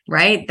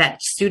 right?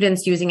 That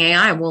students using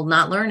AI will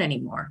not learn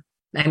anymore.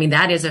 I mean,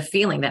 that is a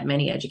feeling that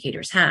many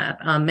educators have.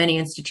 Many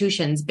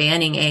institutions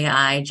banning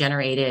AI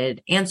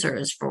generated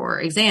answers for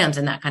exams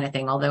and that kind of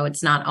thing, although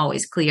it's not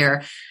always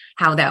clear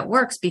how that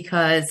works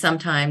because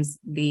sometimes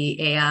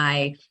the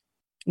AI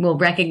will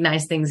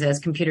recognize things as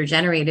computer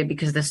generated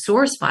because the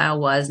source file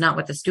was not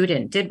what the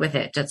student did with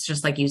it. That's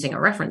just like using a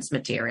reference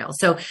material.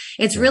 So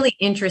it's really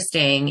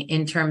interesting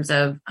in terms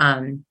of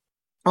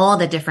all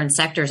the different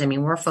sectors. I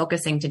mean, we're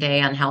focusing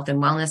today on health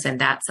and wellness, and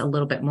that's a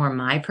little bit more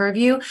my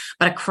purview,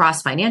 but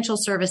across financial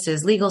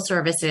services, legal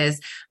services,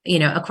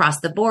 across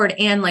the board.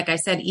 And like I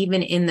said,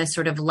 even in the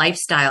sort of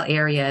lifestyle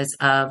areas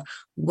of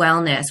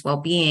wellness,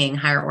 well-being,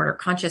 higher order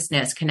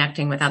consciousness,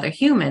 connecting with other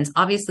humans,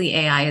 obviously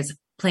AI is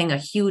playing a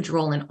huge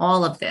role in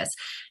all of this.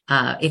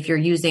 If you're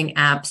using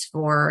apps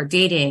for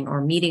dating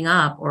or meeting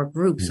up or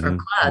groups or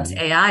clubs,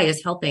 AI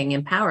is helping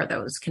empower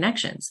those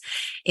connections.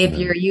 If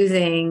you're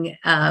using,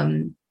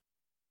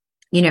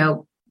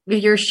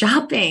 if you're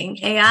shopping,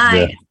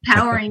 AI is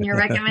powering your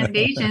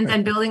recommendations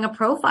and building a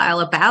profile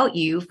about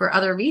you for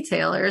other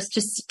retailers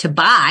just to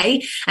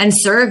buy and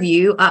serve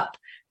you up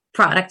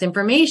product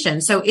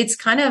information. So it's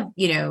kind of,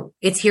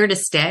 it's here to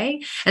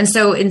stay. And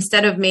so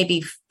instead of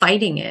maybe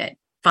fighting it,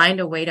 find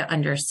a way to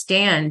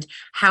understand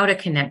how to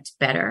connect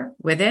better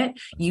with it,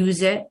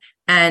 use it,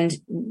 and,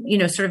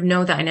 sort of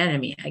know thine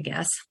enemy, I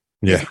guess.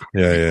 Yeah.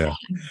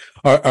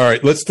 All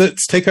right. Let's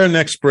take our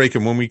next break.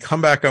 And when we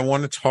come back, I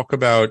want to talk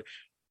about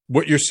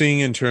what you're seeing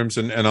in terms,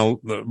 and I'll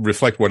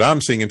reflect what I'm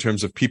seeing in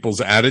terms of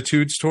people's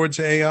attitudes towards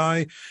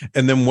AI,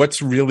 and then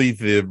what's really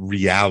the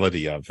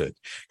reality of it.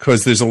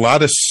 Because there's a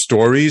lot of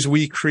stories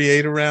we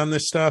create around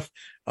this stuff,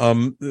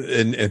 and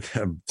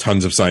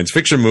tons of science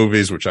fiction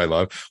movies, which I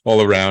love,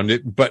 all around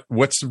it. But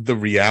what's the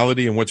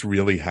reality and what's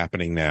really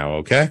happening now,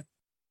 okay?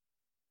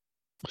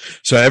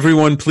 So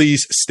everyone,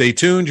 please stay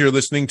tuned. You're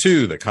listening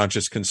to the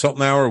Conscious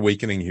Consultant Hour,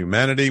 Awakening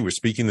Humanity. We're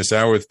speaking this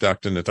hour with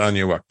Dr.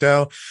 Netanya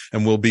Wachtel,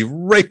 and we'll be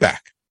right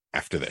back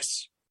after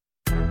this.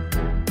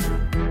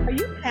 Are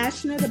you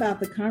passionate about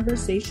the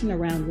conversation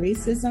around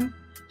racism?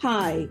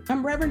 Hi,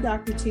 I'm Reverend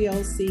Dr.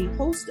 TLC,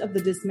 host of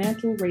the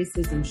Dismantle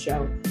Racism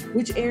Show,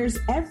 which airs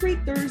every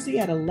Thursday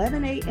at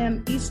 11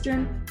 a.m.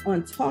 Eastern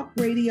on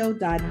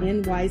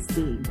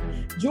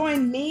talkradio.nyc.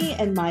 Join me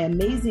and my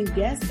amazing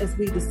guests as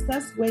we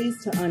discuss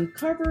ways to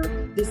uncover,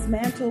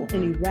 dismantle,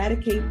 and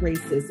eradicate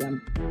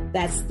racism.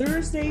 That's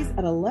Thursdays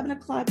at 11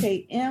 o'clock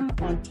a.m.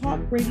 on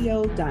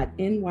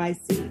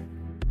talkradio.nyc.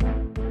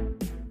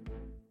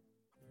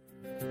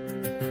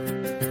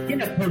 In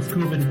a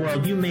post-COVID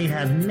world, you may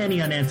have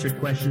many unanswered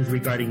questions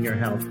regarding your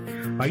health.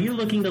 Are you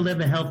looking to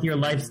live a healthier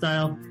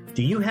lifestyle?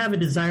 Do you have a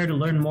desire to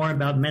learn more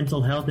about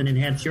mental health and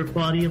enhance your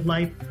quality of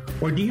life?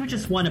 Or do you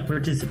just want to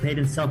participate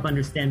in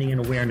self-understanding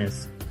and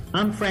awareness?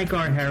 I'm Frank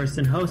R.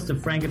 Harrison, host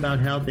of Frank About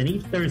Health, and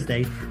each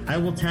Thursday, I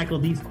will tackle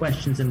these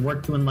questions and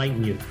work to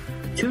enlighten you.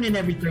 Tune in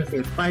every Thursday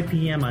at 5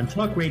 p.m. on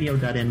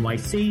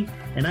talkradio.nyc,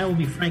 and I will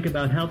be Frank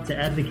About Health to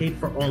advocate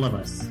for all of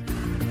us.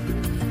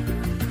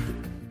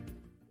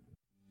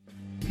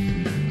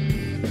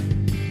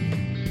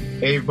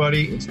 Hey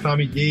everybody, it's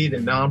Tommy D, the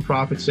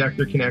Nonprofit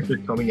Sector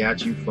Connector, coming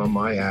at you from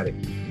my attic.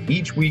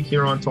 Each week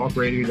here on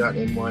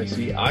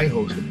talkradio.nyc, I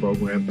host the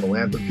program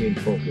Philanthropy in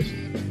Focus.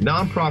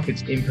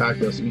 Nonprofits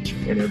impact us each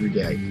and every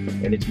day,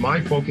 and it's my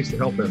focus to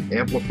help them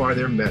amplify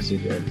their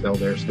message and tell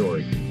their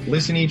story.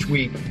 Listen each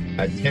week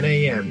at 10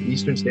 a.m.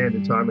 Eastern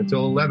Standard Time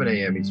until 11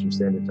 a.m. Eastern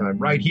Standard Time,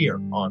 right here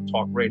on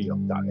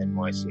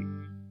talkradio.nyc.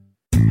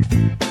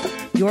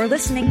 You're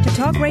listening to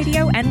Talk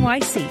Radio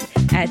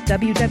NYC at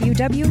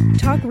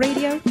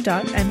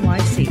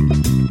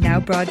www.talkradio.nyc.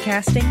 Now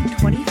broadcasting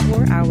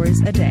 24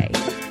 hours a day.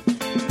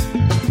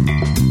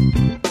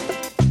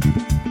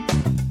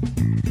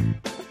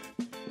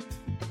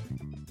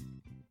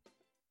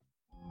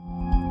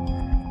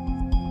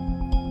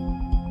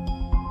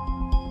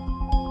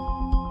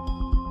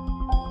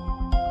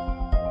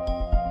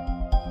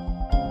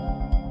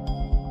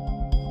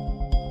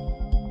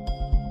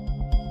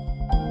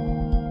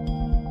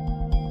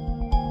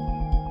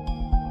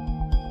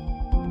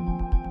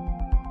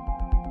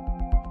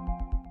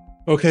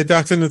 Okay,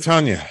 Dr.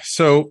 Netanya.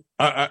 So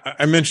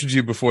I mentioned to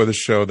you before the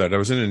show that I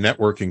was in a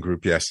networking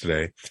group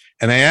yesterday,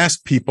 and I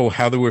asked people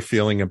how they were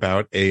feeling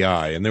about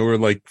AI. And there were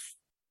like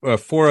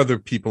 4 other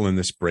people in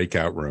this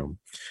breakout room.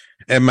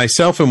 And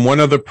myself and one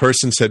other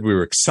person said we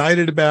were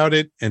excited about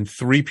it. And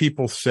 3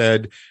 people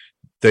said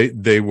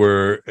they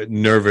were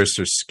nervous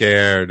or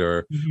scared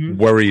or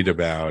worried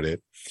about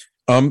it.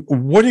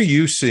 What are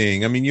you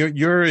seeing? I mean,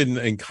 you're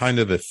in kind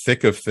of the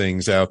thick of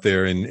things out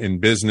there in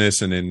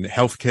business and in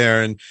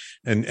healthcare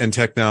and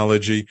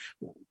technology.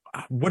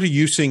 What are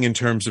you seeing in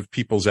terms of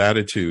people's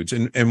attitudes,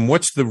 and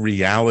what's the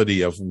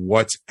reality of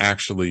what's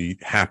actually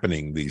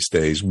happening these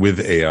days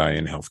with AI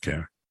in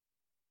healthcare?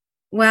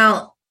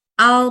 Well,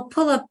 I'll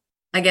pull up,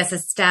 I guess, a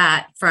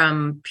stat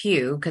from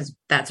Pew, because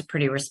that's a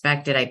pretty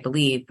respected, I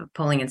believe,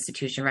 polling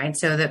institution, right?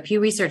 So the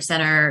Pew Research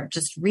Center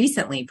just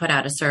recently put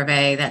out a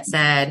survey that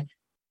said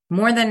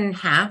more than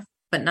half,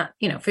 but not,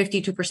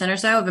 52% or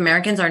so of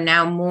Americans are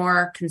now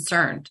more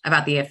concerned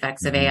about the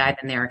effects of AI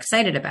than they're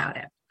excited about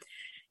it.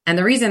 And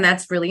the reason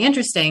that's really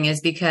interesting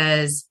is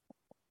because,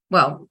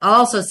 well, I'll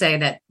also say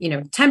that,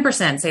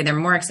 10% say they're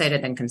more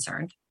excited than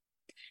concerned,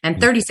 and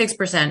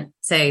 36%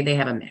 say they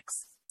have a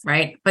mix,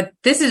 right? But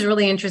this is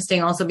really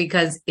interesting also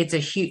because it's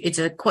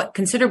a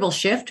considerable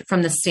shift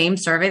from the same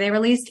survey they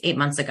released 8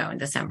 months ago in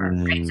December,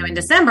 right? So in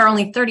December,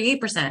 only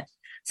 38%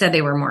 said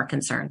they were more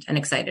concerned and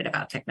excited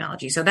about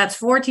technology. So that's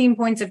 14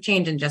 points of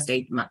change in just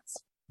 8 months.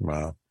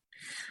 Wow.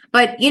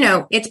 But,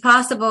 it's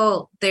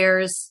possible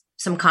there's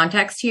some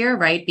context here,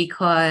 right?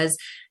 Because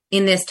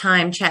in this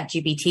time,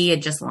 ChatGPT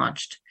had just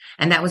launched.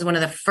 And that was one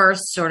of the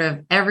first sort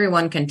of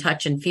everyone can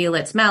touch and feel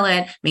it, smell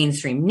it.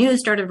 Mainstream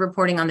news started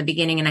reporting on the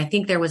beginning. And I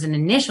think there was an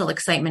initial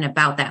excitement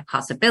about that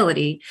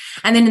possibility.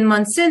 And then in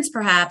months since,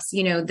 perhaps,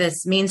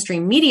 this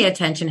mainstream media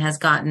attention has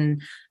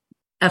gotten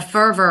a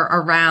fervor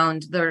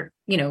around the,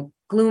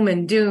 gloom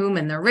and doom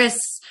and the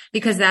risks,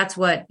 because that's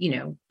what,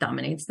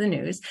 dominates the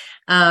news.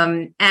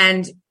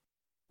 And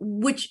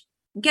which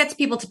gets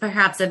people to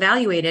perhaps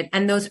evaluate it.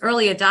 And those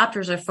early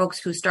adopters are folks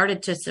who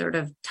started to sort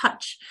of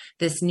touch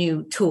this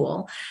new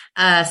tool,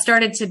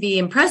 started to be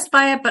impressed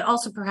by it, but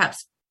also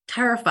perhaps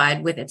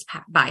terrified with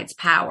by its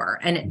power.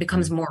 And it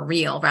becomes more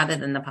real rather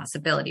than the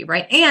possibility,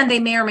 right? And they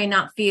may or may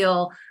not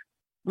feel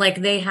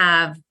like they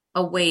have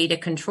a way to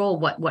control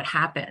what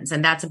happens.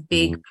 And that's a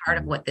big part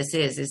of what this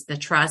is the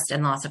trust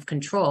and loss of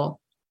control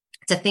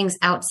to things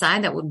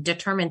outside that will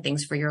determine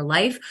things for your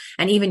life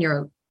and even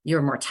your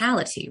your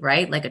mortality,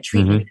 right? Like a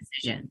treatment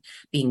decision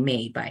being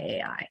made by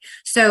AI.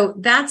 So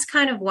that's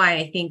kind of why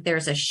I think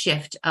there's a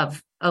shift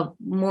of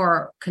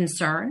more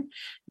concern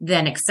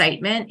than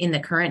excitement in the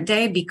current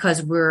day,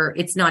 because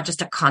it's not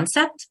just a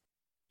concept.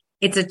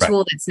 It's a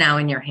tool that's now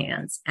in your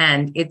hands,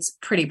 and it's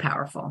pretty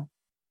powerful.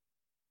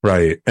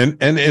 Right. And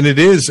it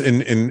is,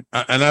 and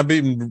I've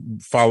been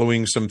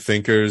following some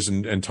thinkers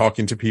and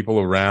talking to people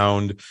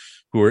around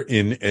who are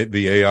in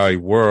the AI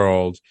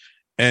world,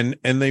 and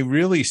they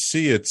really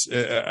see it's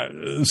a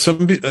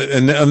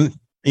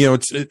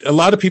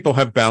lot of people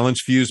have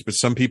balanced views, but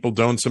some people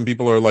don't. Some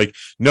people are like,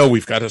 no,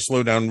 we've got to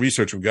slow down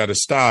research. We've got to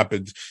stop.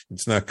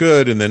 It's not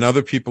good. And then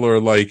other people are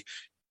like,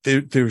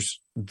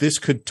 this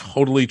could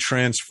totally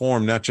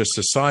transform not just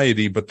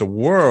society, but the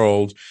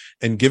world,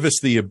 and give us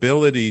the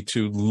ability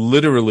to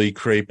literally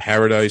create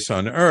paradise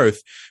on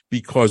earth,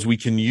 because we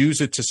can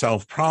use it to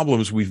solve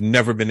problems we've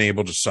never been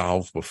able to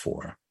solve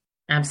before.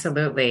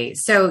 Absolutely.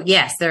 So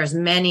yes, there's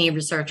many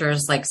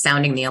researchers like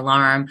sounding the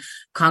alarm.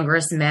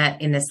 Congress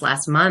met in this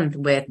last month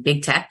with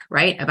big tech,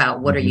 right?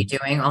 About what are you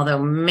doing? Although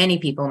many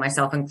people,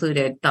 myself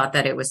included, thought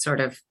that it was sort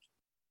of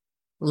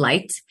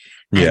light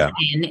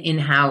in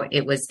how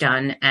it was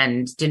done,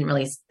 and didn't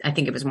really, I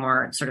think it was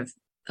more sort of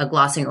a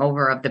glossing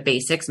over of the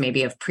basics,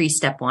 maybe of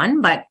pre-step one,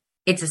 but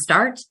it's a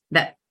start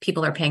that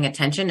people are paying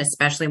attention,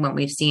 especially when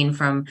we've seen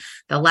from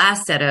the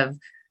last set of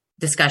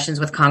discussions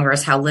with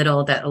Congress, how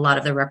little that a lot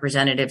of the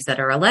representatives that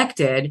are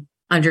elected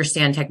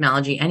understand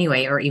technology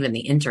anyway, or even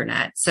the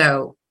internet.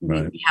 So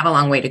we have a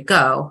long way to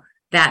go.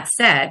 That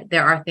said,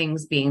 there are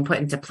things being put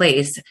into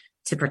place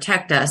to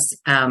protect us,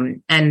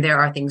 and there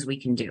are things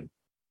we can do.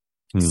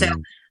 So,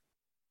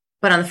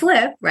 but on the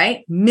flip,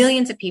 right,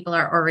 millions of people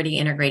are already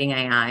integrating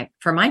AI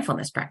for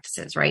mindfulness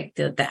practices, right?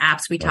 The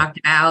apps we talked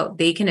about,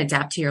 they can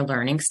adapt to your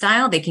learning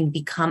style. They can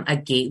become a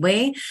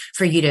gateway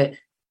for you to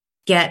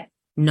get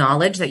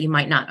knowledge that you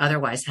might not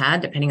otherwise have,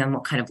 depending on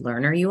what kind of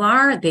learner you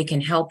are. They can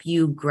help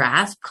you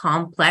grasp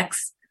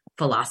complex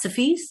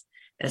philosophies,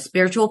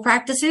 spiritual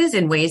practices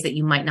in ways that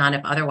you might not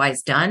have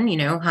otherwise done. You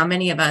know, how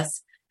many of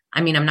us,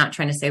 I mean, I'm not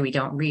trying to say we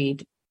don't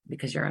read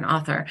because you're an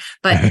author,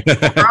 but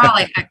overall,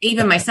 like,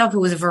 even myself,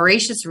 who was a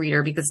voracious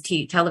reader because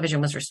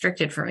television was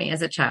restricted for me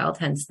as a child,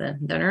 hence the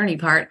nerdy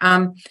part.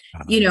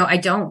 You know, I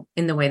don't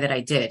in the way that I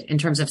did in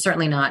terms of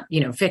certainly not, you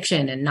know,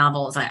 fiction and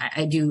novels.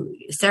 I do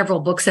several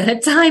books at a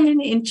time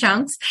in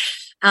chunks.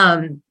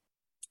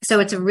 So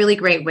it's a really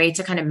great way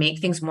to kind of make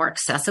things more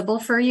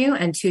accessible for you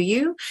and to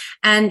you.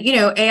 And, you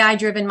know,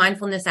 AI-driven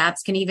mindfulness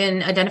apps can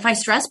even identify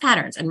stress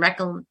patterns and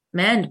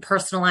recommend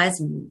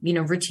personalized, you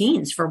know,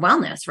 routines for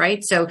wellness,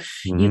 right? So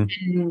you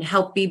can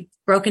help be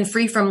broken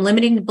free from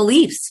limiting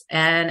beliefs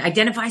and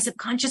identify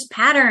subconscious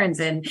patterns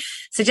and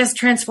suggest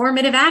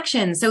transformative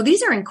action. So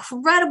these are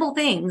incredible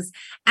things,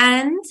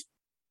 and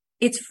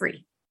it's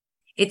free.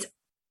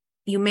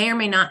 You may or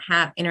may not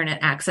have internet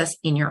access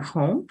in your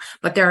home,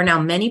 but there are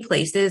now many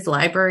places,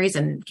 libraries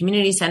and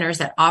community centers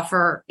that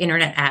offer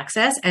internet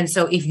access. And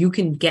so if you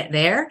can get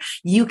there,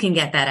 you can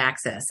get that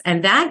access.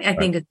 And that, I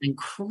think, is an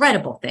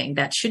incredible thing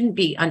that shouldn't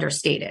be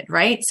understated,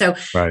 right? So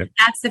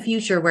that's the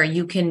future, where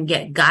you can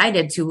get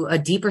guided to a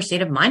deeper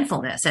state of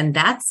mindfulness. And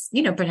that's,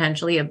 you know,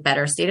 potentially a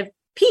better state of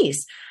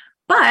peace.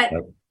 But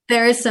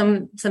there is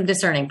some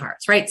discerning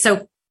parts, right?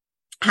 So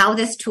how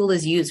this tool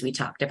is used, we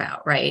talked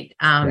about, right?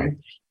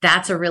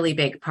 That's a really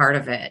big part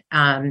of it.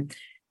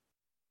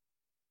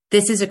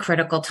 This is a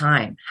critical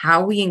time.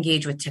 How we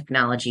engage with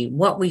technology,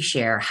 what we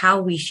share, how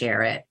we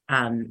share it,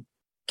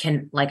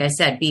 can, like I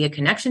said, be a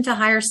connection to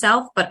higher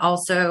self, but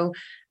also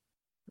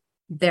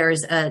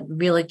there's a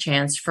real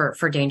chance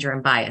for danger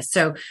and bias.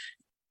 So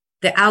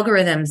the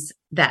algorithms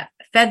that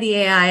fed the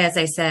AI, as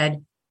I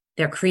said,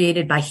 they're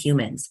created by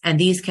humans, and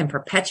these can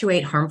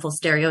perpetuate harmful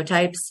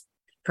stereotypes,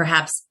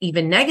 perhaps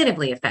even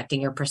negatively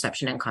affecting your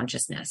perception and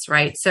consciousness,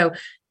 right? So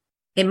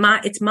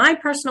it's my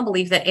personal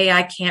belief that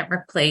AI can't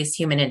replace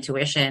human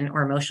intuition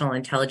or emotional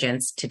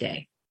intelligence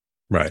today.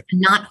 Right.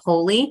 Not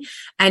wholly,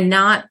 and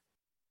not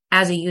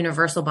as a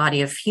universal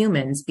body of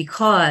humans,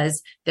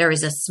 because there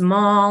is a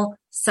small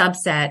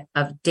subset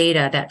of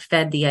data that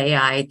fed the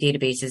AI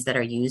databases that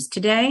are used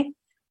today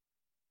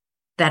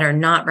that are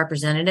not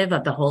representative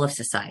of the whole of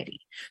society.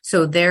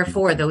 So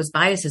therefore, those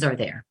biases are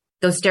there.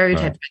 Those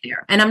stereotypes are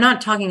there. And I'm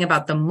not talking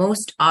about the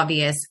most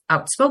obvious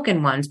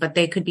outspoken ones, but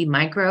they could be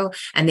micro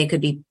and they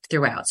could be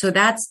throughout. So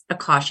that's a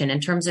caution in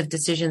terms of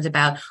decisions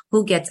about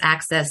who gets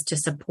access to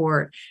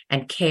support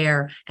and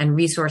care and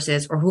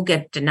resources, or who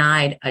gets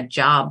denied a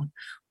job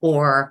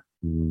or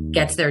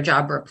gets their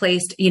job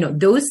replaced. You know,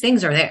 those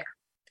things are there.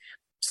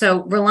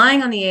 So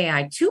relying on the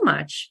AI too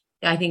much,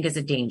 I think, is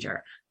a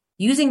danger.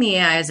 Using the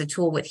AI as a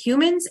tool with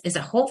humans is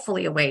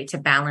hopefully a way to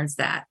balance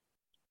that.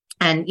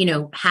 And, you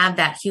know, have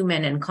that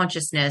human and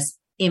consciousness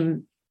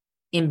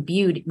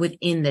imbued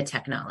within the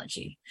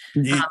technology.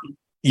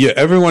 Yeah,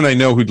 everyone I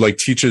know who like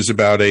teaches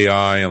about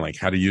AI and like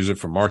how to use it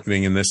for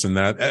marketing and this and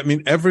that. I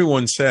mean,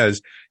 everyone says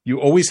you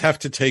always have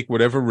to take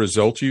whatever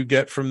result you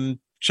get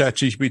from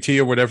ChatGPT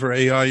or whatever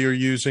AI you're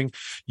using,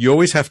 you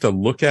always have to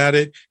look at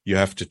it. You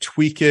have to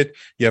tweak it.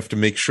 You have to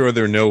make sure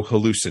there are no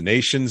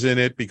hallucinations in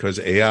it, because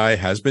AI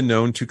has been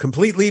known to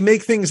completely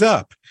make things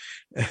up.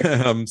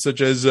 Such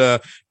as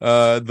the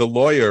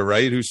lawyer,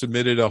 right, who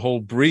submitted a whole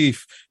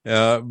brief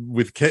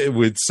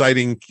with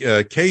citing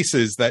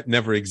cases that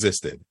never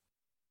existed.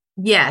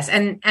 Yes.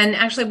 And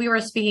actually we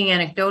were speaking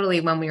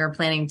anecdotally when we were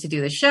planning to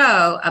do the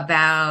show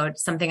about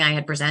something I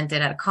had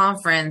presented at a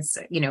conference,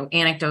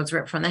 anecdotes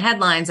ripped from the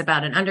headlines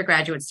about an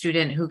undergraduate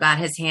student who got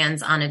his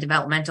hands on a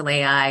developmental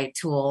AI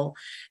tool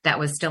that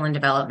was still in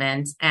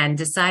development and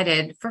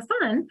decided for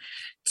fun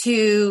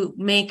to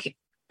make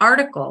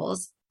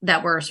articles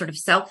that were sort of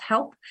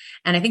self-help.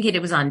 And I think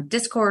it was on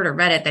Discord or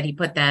Reddit that he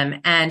put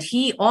them. And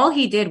all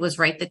he did was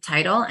write the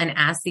title and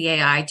ask the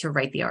AI to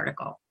write the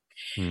article.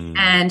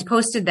 And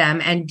posted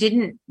them and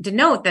didn't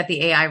denote that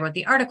the AI wrote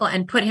the article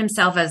and put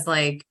himself as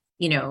like,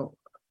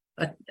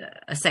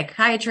 a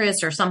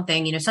psychiatrist or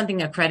something,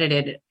 something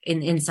accredited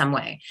in some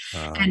way.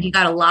 And he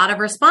got a lot of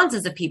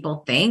responses of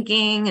people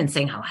thanking and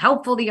saying how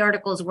helpful the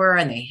articles were,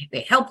 and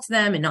they helped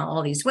them in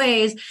all these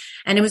ways.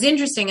 And it was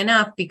interesting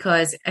enough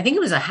because I think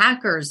it was a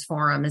hackers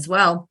forum as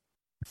well.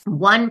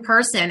 One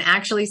person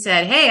actually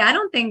said, hey, I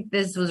don't think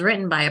this was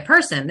written by a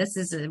person. This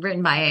is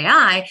written by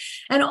AI.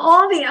 And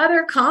all the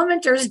other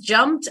commenters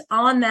jumped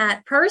on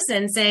that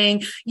person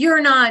saying,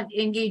 you're not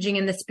engaging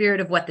in the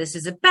spirit of what this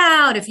is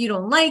about. If you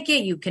don't like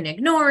it, you can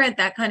ignore it,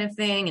 that kind of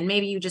thing. And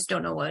maybe you just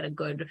don't know what a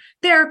good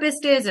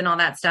therapist is and all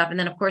that stuff. And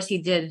then, of course, he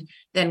did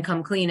then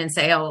come clean and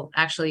say, oh,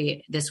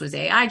 actually, this was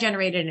AI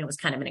generated and it was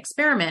kind of an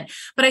experiment.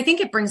 But I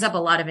think it brings up a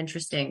lot of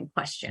interesting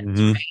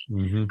questions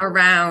right?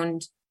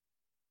 Around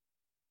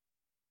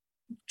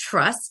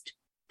trust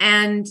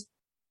and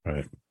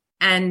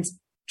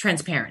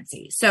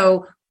transparency.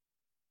 So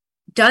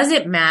does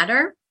it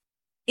matter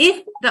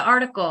if the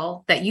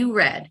article that you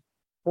read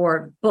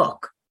or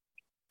book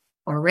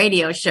or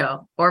radio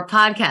show or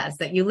podcast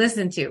that you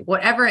listen to,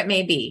 whatever it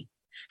may be,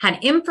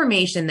 had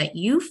information that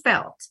you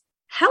felt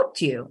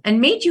helped you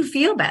and made you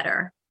feel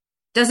better?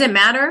 Does it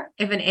matter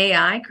if an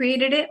AI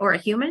created it or a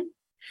human?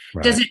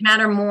 Right. Does it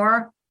matter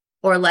more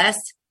or less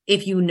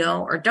if you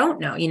know or don't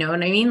know, you know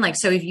what I mean? Like,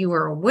 so if you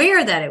were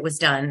aware that it was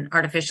done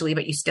artificially,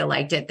 but you still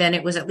liked it, then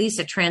it was at least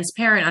a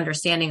transparent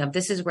understanding of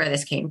this is where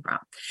this came from.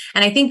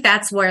 And I think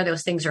that's where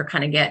those things are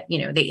kind of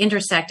they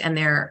intersect and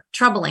they're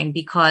troubling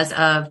because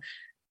of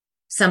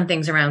some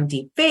things around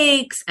deep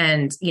fakes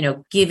and,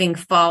 giving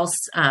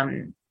false,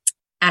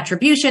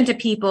 attribution to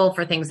people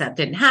for things that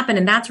didn't happen.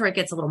 And that's where it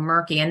gets a little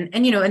murky.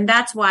 And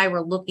that's why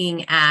we're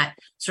looking at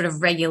sort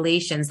of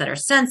regulations that are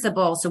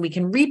sensible so we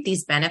can reap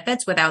these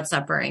benefits without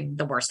suffering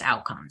the worst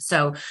outcomes.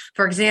 So,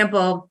 for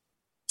example,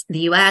 the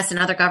US and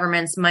other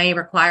governments may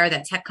require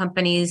that tech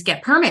companies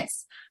get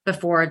permits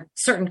before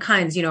certain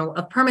kinds,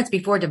 of permits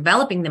before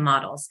developing the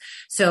models.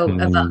 So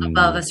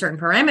above a certain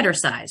parameter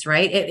size,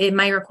 right? It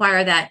might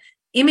require that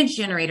image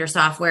generator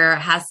software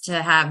has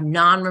to have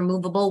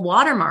non-removable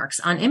watermarks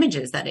on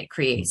images that it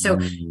creates. So,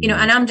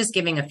 and I'm just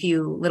giving a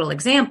few little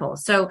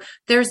examples. So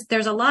there's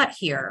a lot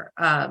here.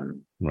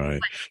 Right.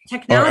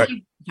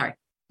 Technology. Sorry.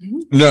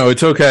 No,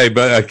 it's okay.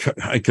 But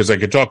because I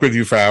could talk with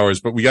you for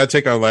hours, but we got to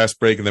take our last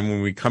break. And then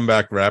when we come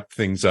back, wrap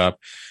things up.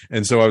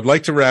 And so I would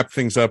like to wrap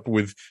things up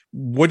with,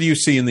 what do you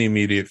see in the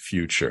immediate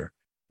future?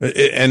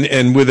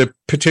 And with a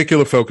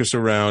particular focus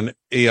around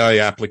AI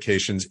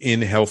applications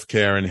in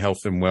healthcare and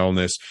health and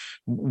wellness.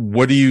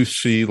 What do you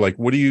see? Like,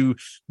 what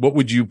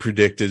would you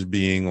predict as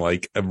being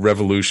like a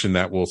revolution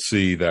that we'll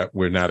see that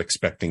we're not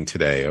expecting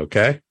today?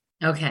 Okay.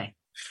 Okay.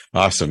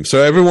 Awesome.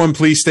 So everyone,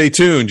 please stay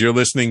tuned. You're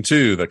listening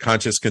to the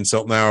Conscious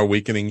Consultant Hour,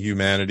 Awakening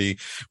Humanity.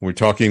 We're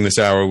talking this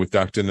hour with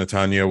Dr.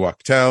 Natanya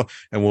Wachtel,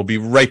 and we'll be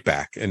right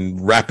back and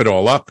wrap it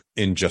all up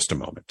in just a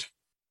moment.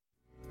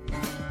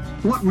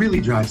 What really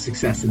drives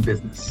success in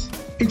business?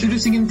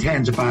 Introducing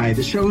Intangify,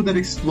 the show that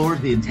explores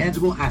the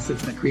intangible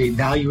assets that create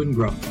value and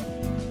growth.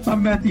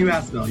 I'm Matthew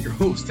Asbell, your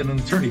host and an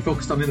attorney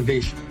focused on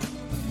innovation.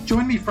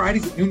 Join me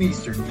Fridays at noon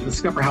Eastern to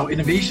discover how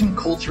innovation,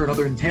 culture, and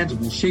other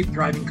intangibles shape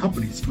thriving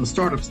companies from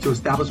startups to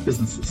established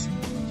businesses.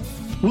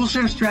 We'll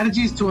share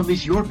strategies to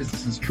unleash your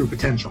business's true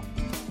potential.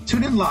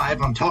 Tune in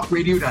live on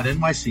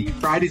talkradio.nyc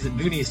Fridays at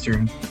noon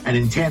Eastern and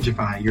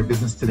Intangify your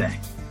business today.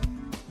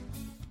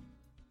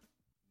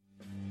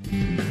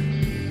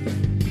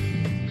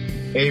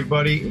 Hey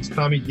everybody, it's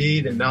Tommy D,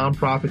 the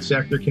nonprofit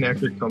sector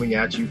connector, coming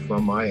at you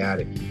from my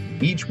attic.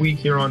 Each week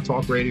here on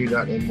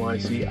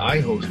talkradio.nyc, I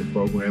host a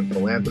program,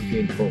 Philanthropy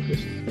in Focus.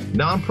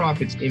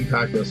 Nonprofits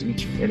impact us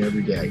each and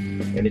every day,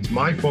 and it's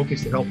my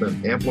focus to help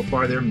them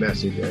amplify their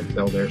message and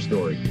tell their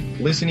story.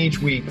 Listen each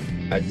week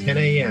at 10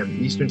 a.m.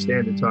 Eastern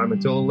Standard Time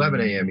until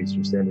 11 a.m.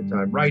 Eastern Standard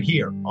Time, right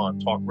here on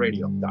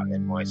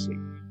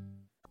talkradio.nyc.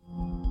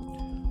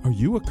 Are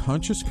you a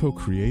conscious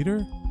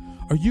co-creator?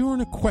 Are you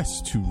on a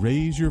quest to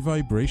raise your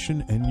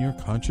vibration and your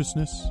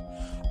consciousness?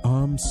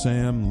 I'm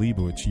Sam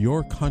Leibowitz,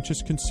 your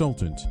conscious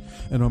consultant,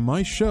 and on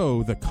my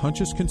show, The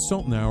Conscious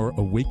Consultant Hour,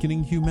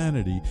 Awakening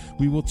Humanity,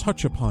 we will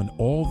touch upon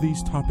all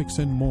these topics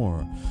and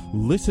more.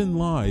 Listen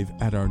live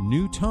at our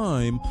new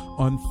time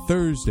on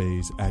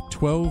Thursdays at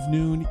 12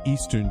 noon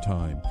Eastern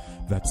Time.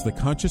 That's The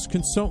Conscious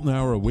Consultant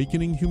Hour,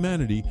 Awakening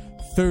Humanity,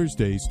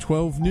 Thursdays,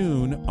 12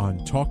 noon on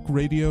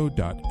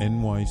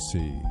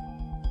talkradio.nyc.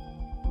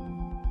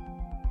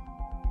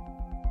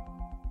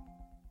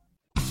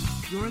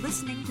 You're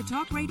listening to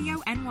Talk Radio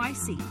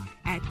NYC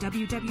at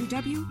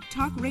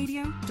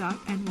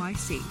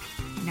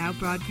www.talkradio.nyc. Now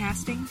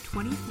broadcasting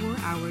 24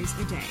 hours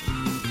a day.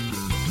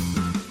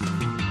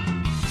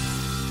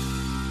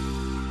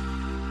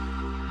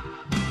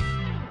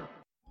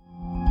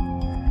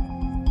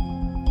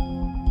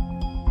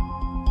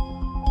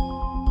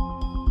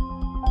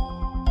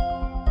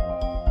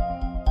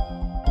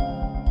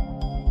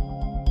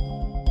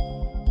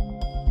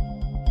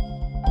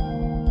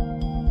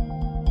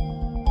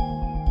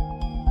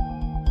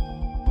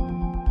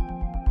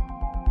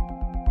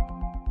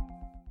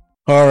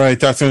 All right,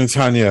 Dr.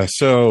 Natanya.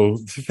 So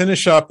to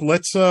finish up,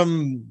 let's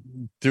do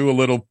a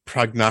little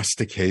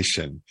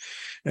prognostication,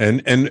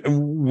 and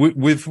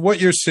with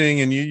what you're seeing,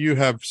 and you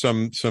have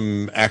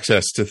some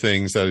access to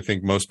things that I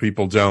think most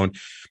people don't.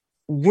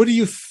 What do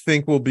you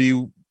think will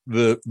be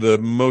the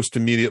most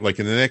immediate, like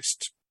in the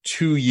next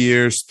 2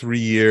 years, 3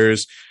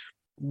 years?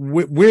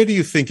 Where do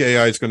you think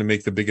AI is going to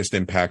make the biggest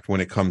impact when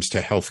it comes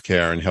to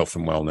healthcare and health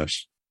and wellness?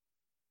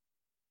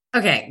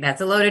 Okay, that's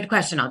a loaded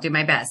question. I'll do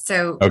my best.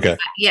 So, okay.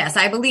 Yes,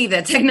 I believe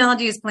that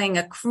technology is playing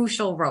a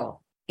crucial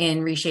role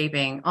in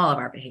reshaping all of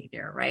our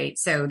behavior, right?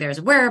 So there's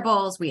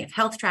wearables, we have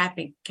health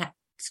tracking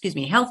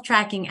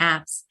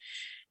apps,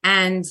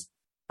 and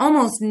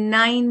almost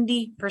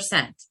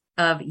 90%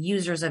 of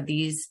users of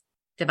these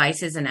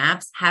devices and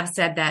apps have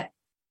said that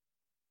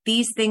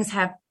these things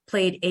have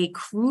played a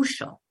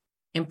crucial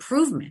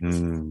improvement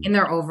in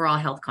their overall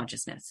health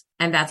consciousness.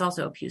 And that's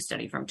also a Pew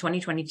study from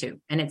 2022,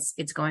 and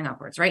it's going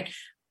upwards, right?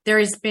 There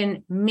has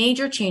been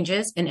major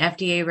changes in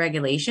FDA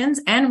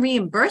regulations and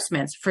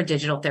reimbursements for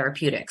digital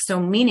therapeutics. So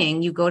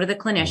meaning you go to the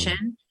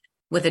clinician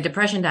with a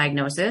depression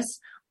diagnosis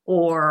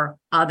or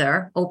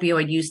other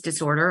opioid use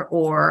disorder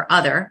or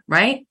other,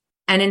 right?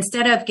 And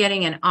instead of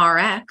getting an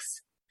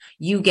RX,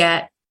 you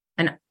get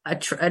an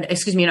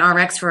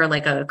RX for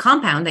like a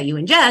compound that you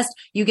ingest,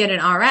 you get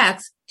an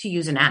RX to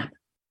use an app.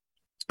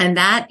 And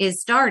that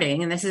is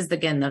starting, and this is,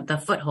 again, the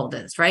foothold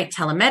is, right?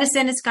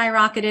 Telemedicine has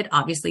skyrocketed.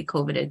 Obviously,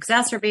 COVID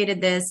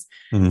exacerbated this.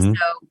 So,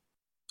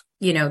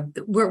 you know,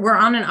 we're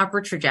on an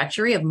upward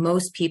trajectory of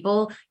most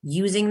people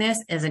using this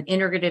as an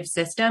integrative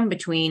system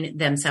between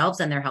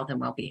themselves and their health and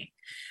well-being.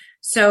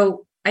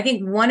 So I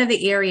think one of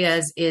the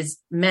areas is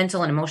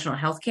mental and emotional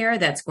health care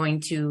that's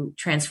going to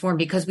transform,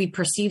 because we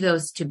perceive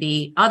those to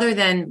be, other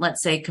than,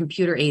 let's say,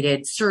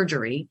 computer-aided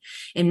surgery.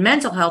 In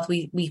mental health,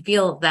 we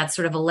feel that's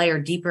sort of a layer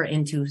deeper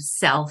into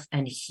self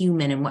and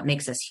human and what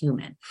makes us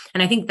human.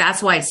 And I think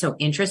that's why it's so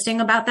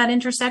interesting about that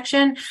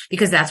intersection,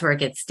 because that's where it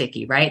gets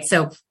sticky, right?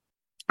 So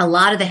a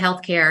lot of the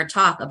healthcare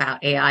talk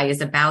about AI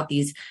is about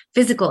these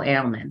physical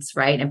ailments,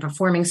 right? And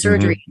performing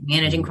surgery,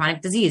 managing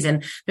chronic disease.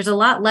 And there's a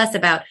lot less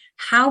about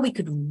how we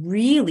could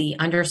really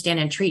understand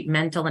and treat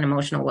mental and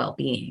emotional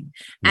well-being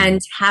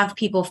and have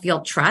people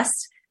feel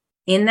trust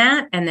in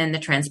that, and then the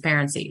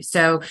transparency.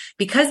 So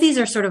because these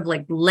are sort of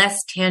like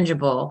less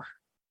tangible,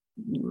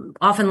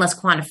 often less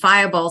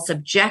quantifiable,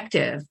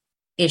 subjective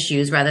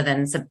issues rather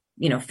than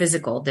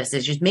physical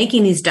decisions,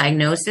 making these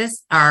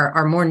diagnoses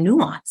are more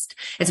nuanced.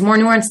 It's more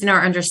nuanced in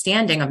our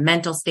understanding of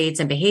mental states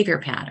and behavior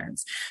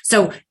patterns.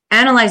 So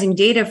analyzing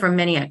data from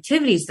many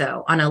activities,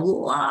 though, on a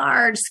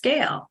large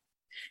scale,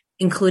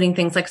 including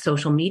things like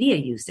social media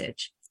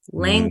usage,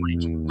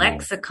 language,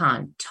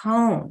 lexicon,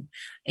 tone.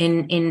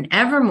 In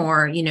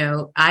Evermore,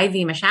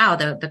 Ivy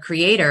Michaud, the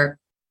creator,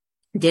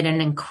 did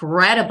an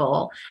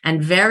incredible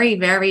and very,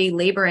 very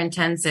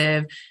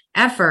labor-intensive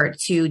effort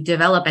to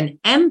develop an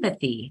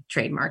empathy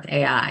trademark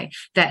AI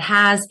that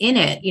has in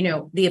it,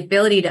 the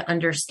ability to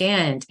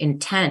understand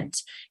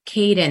intent,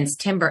 cadence,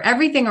 timbre,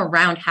 everything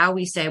around how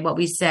we say what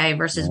we say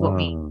versus what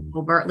we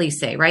overtly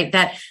say, right?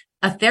 That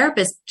a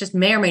therapist just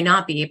may or may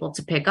not be able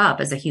to pick up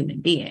as a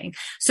human being.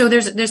 So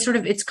there's sort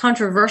of, it's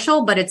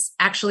controversial, but it's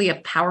actually a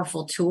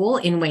powerful tool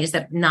in ways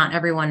that not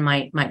everyone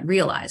might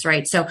realize,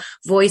 right? So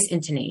voice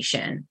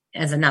intonation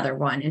as another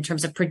one in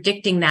terms of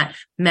predicting that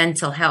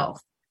mental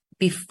health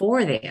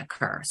before they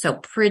occur. So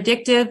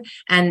predictive,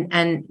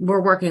 and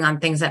we're working on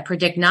things that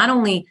predict not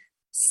only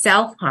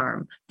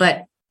self-harm,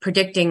 but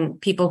predicting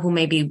people who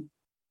may be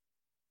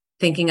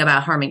thinking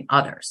about harming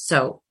others.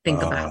 So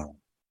think about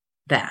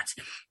that.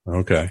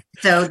 Okay.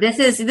 So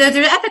there's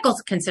ethical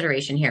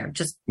consideration here,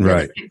 just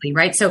really quickly,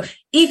 right? So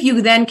if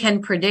you then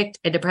can predict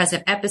a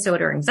depressive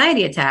episode or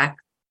anxiety attack,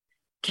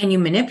 can you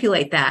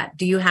manipulate that?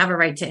 Do you have a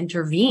right to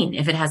intervene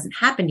if it hasn't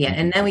happened yet?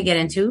 And then we get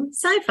into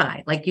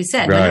sci-fi, like you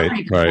said.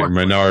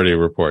 Minority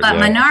Report. But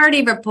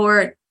Minority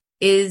Report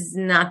is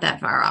not that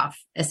far off,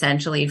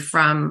 essentially,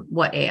 from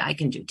what AI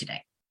can do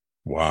today.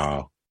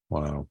 Wow.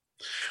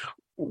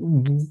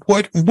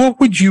 What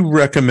would you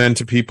recommend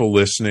to people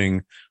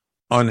listening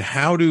on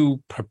how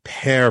to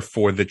prepare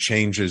for the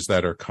changes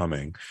that are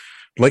coming?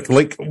 Like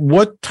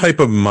what type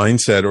of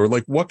mindset, or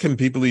like what can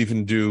people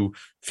even do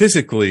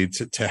physically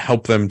to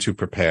help them to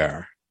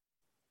prepare?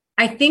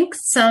 I think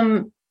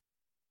some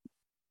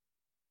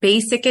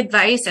basic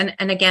advice,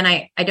 and again,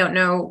 I don't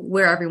know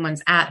where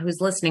everyone's at who's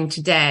listening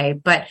today,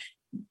 but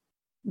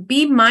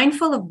be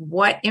mindful of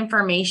what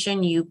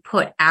information you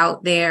put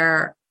out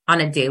there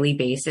on a daily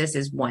basis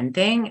is one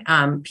thing.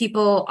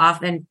 People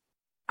often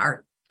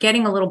are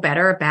getting a little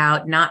better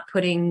about not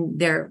putting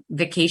their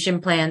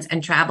vacation plans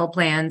and travel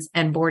plans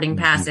and boarding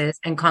passes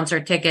and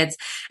concert tickets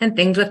and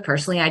things with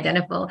personally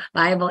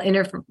identifiable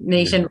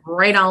information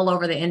right all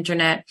over the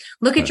internet.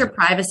 Look at your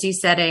privacy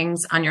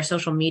settings on your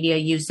social media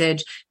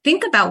usage.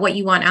 Think about what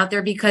you want out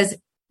there, because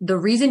the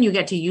reason you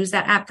get to use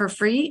that app for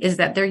free is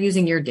that they're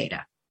using your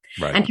data.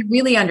 Right. And to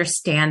really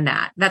understand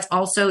that, that's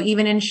also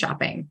even in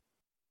shopping.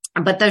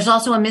 But there's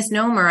also a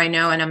misnomer, I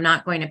know, and I'm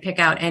not going to pick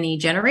out any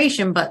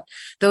generation, but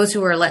those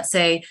who are, let's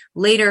say,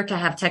 later to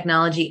have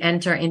technology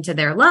enter into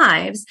their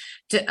lives,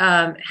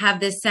 to have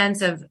this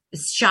sense of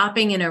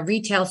shopping in a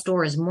retail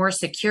store is more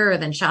secure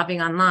than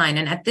shopping online.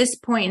 And at this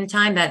point in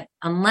time, that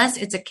unless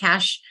it's a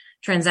cash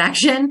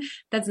transaction,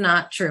 that's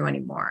not true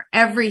anymore.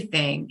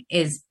 Everything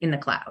is in the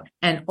cloud,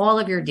 and all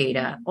of your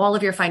data, all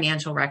of your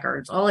financial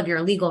records, all of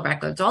your legal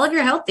records, all of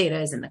your health data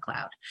is in the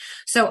cloud.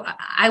 So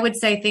I would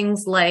say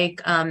things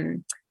like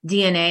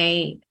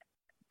DNA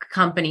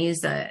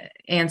companies,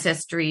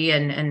 Ancestry,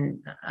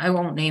 and I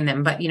won't name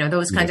them, but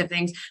those kinds of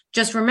things.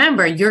 Just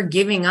remember, you're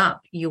giving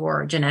up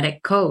your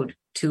genetic code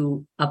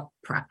to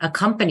a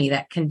company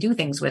that can do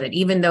things with it,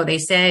 even though they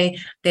say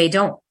they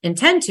don't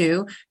intend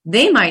to.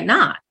 They might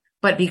not.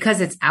 But because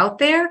it's out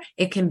there,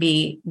 it can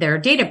be, there are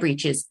data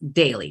breaches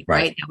daily,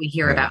 right? That we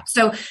hear about.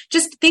 So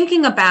just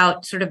thinking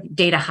about sort of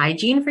data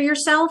hygiene for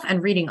yourself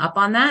and reading up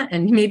on that,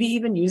 and maybe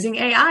even using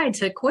AI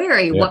to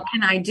query, what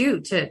can I do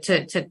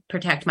to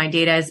protect my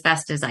data as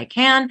best as I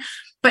can,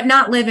 but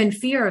not live in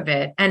fear of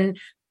it, and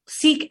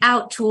seek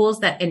out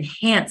tools that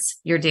enhance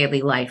your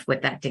daily life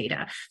with that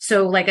data.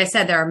 So like I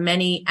said, there are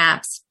many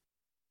apps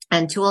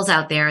and tools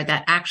out there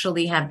that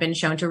actually have been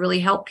shown to really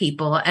help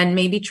people, and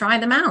maybe try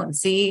them out and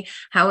see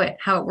how it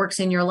works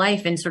in your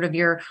life and sort of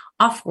your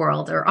off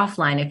world, or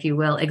offline, if you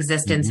will,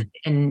 existence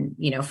in,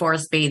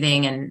 forest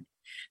bathing and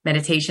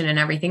meditation and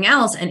everything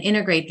else, and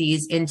integrate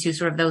these into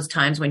sort of those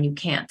times when you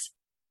can't.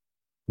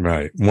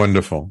 Right.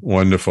 Wonderful.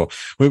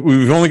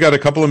 We've only got a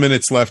couple of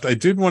minutes left. I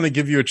did want to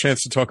give you a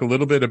chance to talk a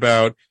little bit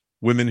about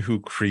Women Who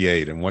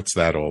Create, and what's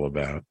that all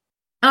about?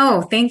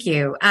 Oh, thank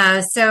you.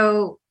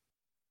 So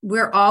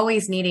we're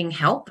always needing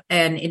help,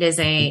 and it is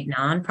a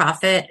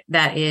nonprofit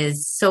that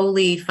is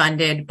solely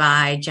funded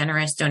by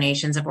generous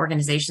donations of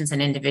organizations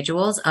and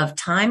individuals of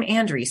time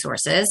and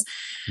resources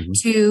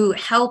to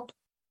help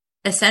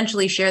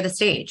essentially share the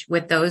stage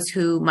with those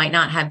who might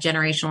not have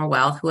generational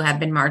wealth, who have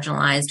been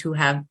marginalized, who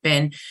have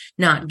been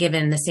not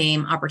given the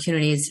same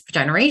opportunities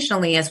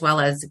generationally as well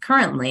as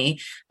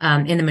currently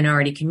in the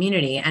minority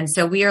community. And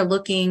so we are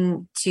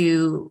looking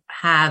to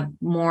have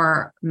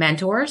more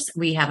mentors.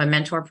 We have a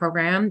mentor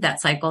program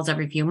that cycles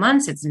every few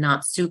months. It's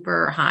not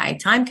super high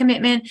time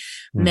commitment.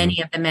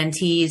 Many of the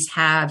mentees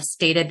have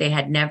stated they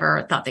had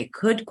never thought they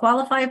could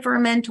qualify for a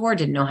mentor,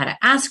 didn't know how to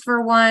ask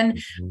for one.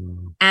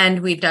 And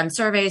we've done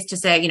surveys to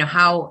say,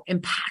 how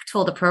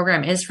impactful the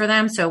program is for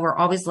them. So we're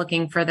always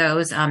looking for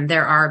those.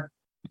 There are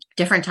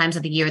different times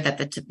of the year that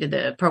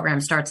the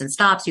program starts and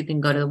stops. You can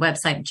go to the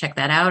website and check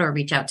that out, or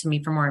reach out to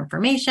me for more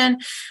information.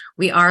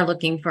 We are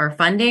looking for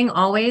funding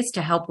always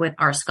to help with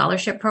our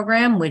scholarship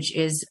program, which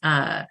is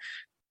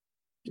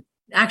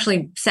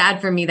actually sad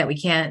for me that we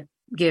can't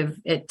give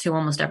it to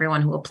almost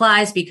everyone who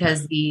applies,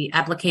 because the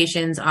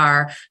applications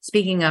are,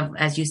 speaking of,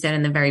 as you said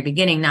in the very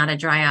beginning, not a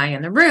dry eye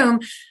in the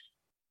room.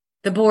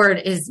 The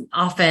board is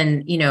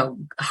often,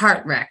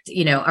 heart wrecked,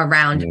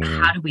 around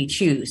how do we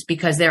choose,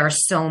 because there are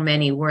so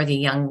many worthy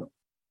young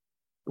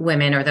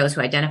women, or those who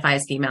identify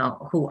as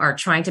female, who are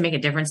trying to make a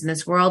difference in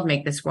this world,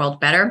 make this world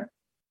better.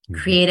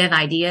 Creative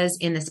ideas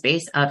in the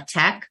space of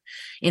tech,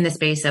 in the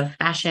space of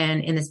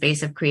fashion, in the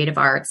space of creative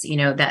arts,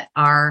 that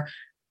are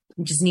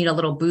just need a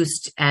little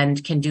boost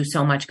and can do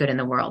so much good in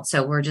the world.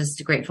 So we're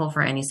just grateful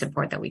for any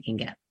support that we can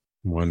get.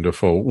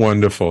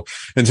 Wonderful.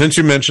 And since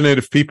you mentioned it,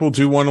 if people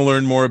do want to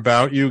learn more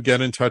about you, get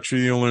in touch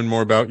with you, learn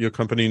more about your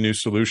company, New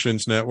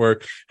Solutions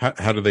Network,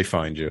 how do they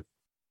find you?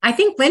 I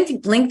think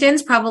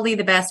LinkedIn's probably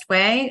the best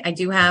way. I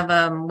do have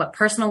a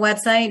personal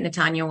website,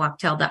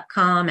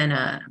 NataniaWachtel.com, and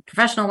a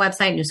professional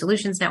website,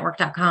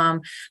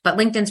 NewSolutionsNetwork.com. But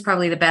LinkedIn's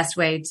probably the best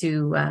way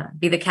to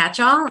be the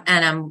catch-all.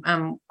 And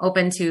I'm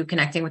open to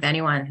connecting with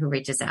anyone who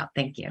reaches out.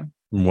 Thank you.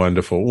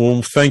 Wonderful.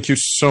 Well, thank you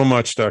so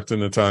much, Dr.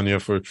 Natania,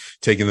 for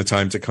taking the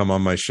time to come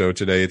on my show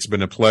today. It's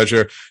been a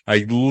pleasure. I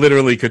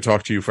literally could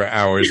talk to you for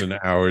hours and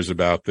hours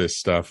about this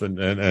stuff and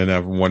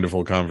have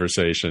wonderful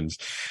conversations.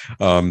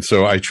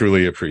 So I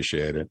truly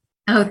appreciate it.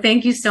 Oh,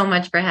 thank you so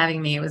much for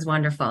having me. It was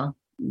wonderful.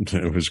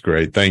 It was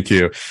great. Thank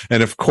you.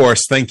 And of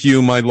course, thank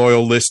you, my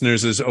loyal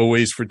listeners, as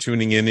always, for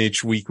tuning in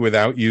each week.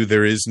 Without you,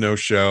 there is no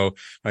show.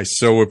 I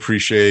so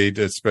appreciate,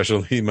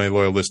 especially my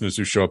loyal listeners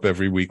who show up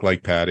every week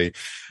like Patty.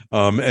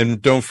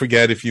 And don't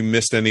forget, if you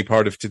missed any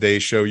part of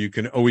today's show, you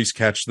can always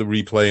catch the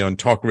replay on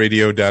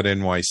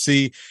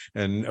talkradio.nyc.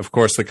 And of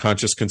course, the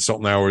Conscious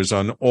Consultant Hour is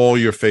on all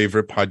your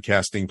favorite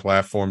podcasting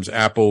platforms: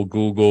 Apple,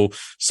 Google,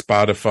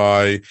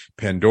 Spotify,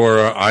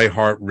 Pandora,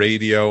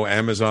 iHeartRadio,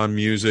 Amazon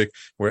Music.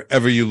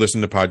 Wherever you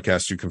listen to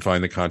podcasts, you can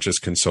find the Conscious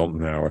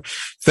Consultant Hour.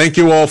 Thank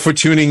you all for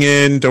tuning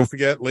in. Don't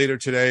forget, later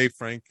today,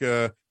 Frank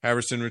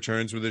Harrison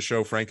returns with his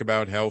show, Frank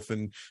About Health.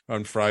 And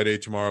on Friday,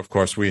 tomorrow, of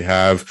course, we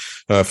have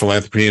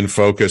Philanthropy in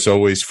Focus,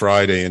 always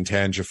Friday, and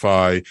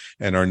Tangify,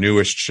 and our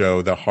newest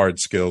show, The Hard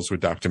Skills with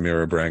Dr.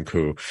 Mira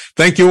Brancu.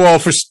 Thank you all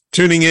for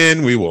tuning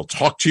in. We will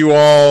talk to you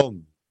all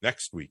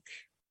next week.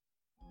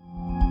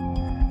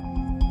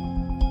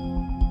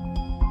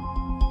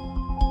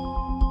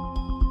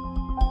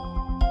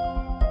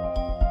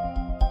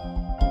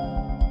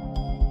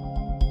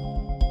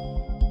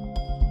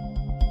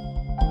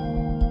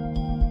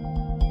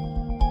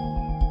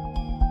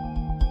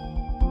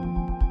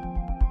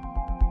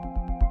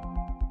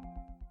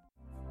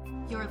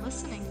 You're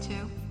listening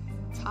to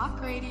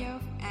Talk Radio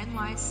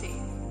NYC.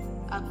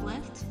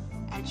 Uplift,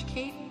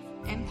 educate,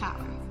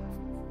 empower.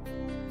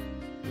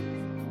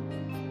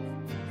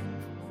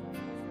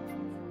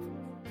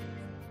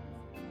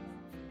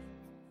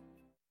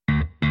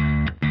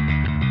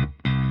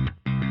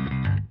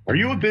 Are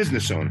you a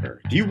business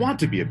owner? Do you want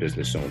to be a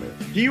business owner?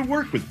 Do you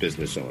work with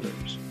business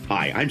owners?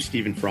 Hi, I'm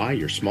Stephen Fry,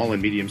 your small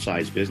and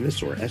medium-sized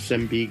business or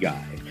SMB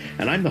guy,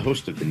 and I'm the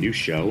host of the new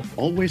show,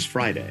 Always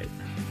Friday.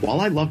 While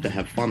I love to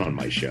have fun on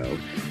my show,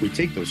 we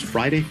take those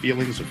Friday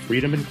feelings of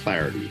freedom and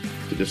clarity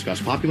to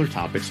discuss popular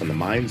topics on the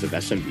minds of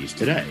SMBs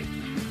today.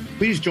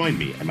 Please join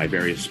me and my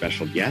various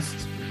special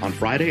guests on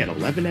Friday at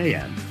 11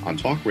 a.m. on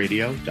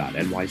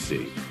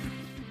talkradio.nyc.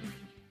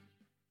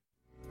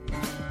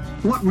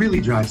 What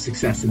really drives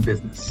success in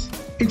business?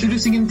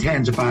 Introducing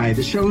Intangify,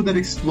 the show that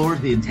explores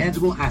the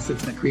intangible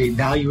assets that create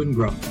value and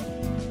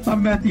growth.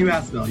 I'm Matthew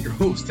Asbell, your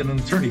host and an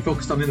attorney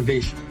focused on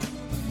innovation.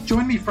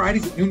 Join me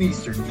Fridays at noon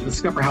Eastern to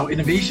discover how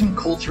innovation,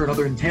 culture, and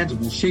other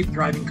intangibles shape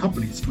thriving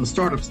companies, from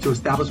startups to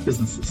established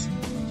businesses.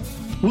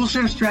 We'll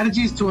share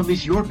strategies to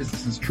unleash your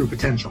business's true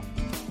potential.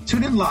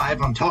 Tune in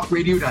live on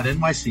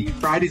talkradio.nyc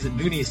Fridays at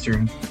noon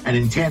Eastern and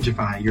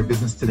Intangify your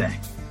business today.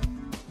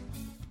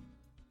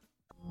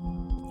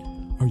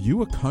 Are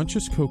you a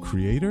conscious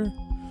co-creator?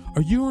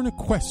 Are you on a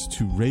quest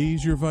to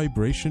raise your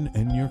vibration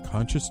and your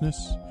consciousness?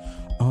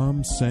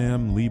 I'm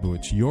Sam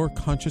Leibowitz, your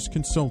Conscious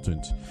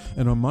Consultant,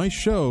 and on my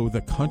show,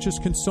 The Conscious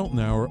Consultant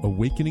Hour,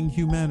 Awakening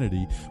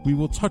Humanity, we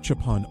will touch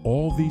upon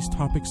all these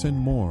topics and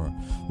more.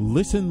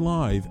 Listen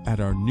live at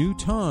our new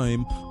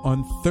time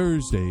on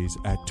Thursdays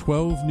at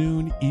 12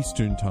 noon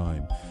Eastern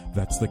Time.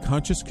 That's The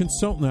Conscious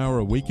Consultant Hour,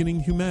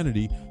 Awakening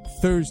Humanity,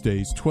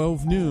 Thursdays,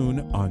 12 noon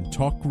on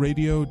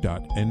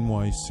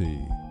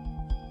talkradio.nyc.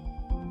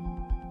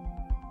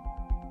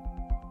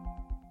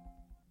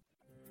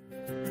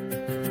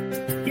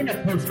 In a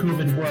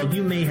post-COVID world,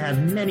 you may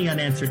have many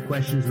unanswered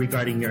questions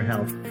regarding your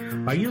health.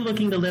 Are you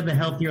looking to live a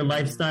healthier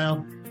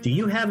lifestyle? Do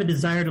you have a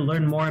desire to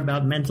learn more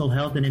about mental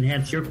health and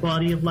enhance your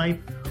quality of life?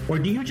 Or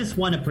do you just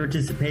want to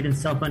participate in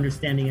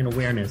self-understanding and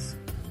awareness?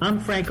 I'm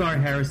Frank R.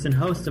 Harrison,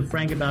 host of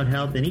Frank About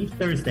Health, and each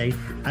Thursday,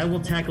 I will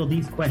tackle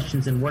these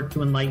questions and work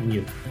to enlighten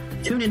you.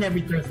 Tune in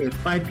every Thursday at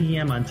 5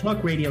 p.m. on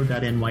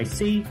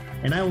talkradio.nyc,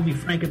 and I will be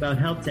Frank About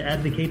Health to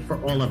advocate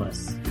for all of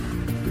us.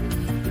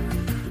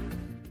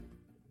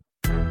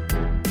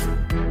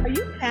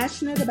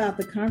 Passionate about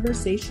the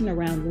conversation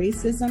around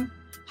racism?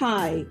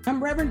 Hi,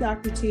 I'm Reverend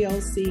Dr.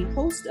 TLC,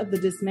 host of the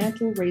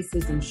Dismantle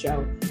Racism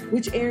Show,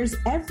 which airs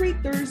every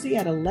Thursday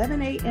at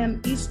 11 a.m.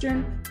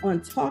 Eastern on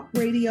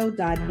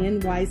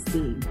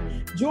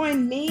talkradio.nyc.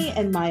 Join me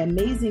and my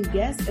amazing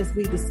guests as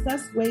we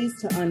discuss ways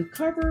to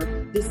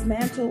uncover,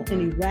 dismantle,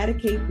 and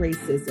eradicate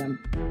racism.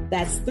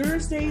 That's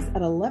Thursdays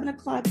at 11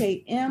 o'clock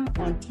a.m.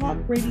 on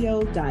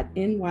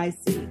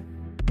talkradio.nyc.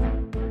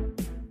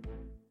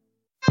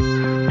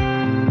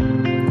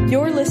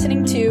 You're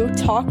listening to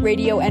Talk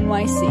Radio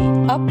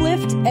NYC.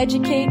 Uplift,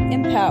 educate,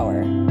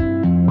 empower.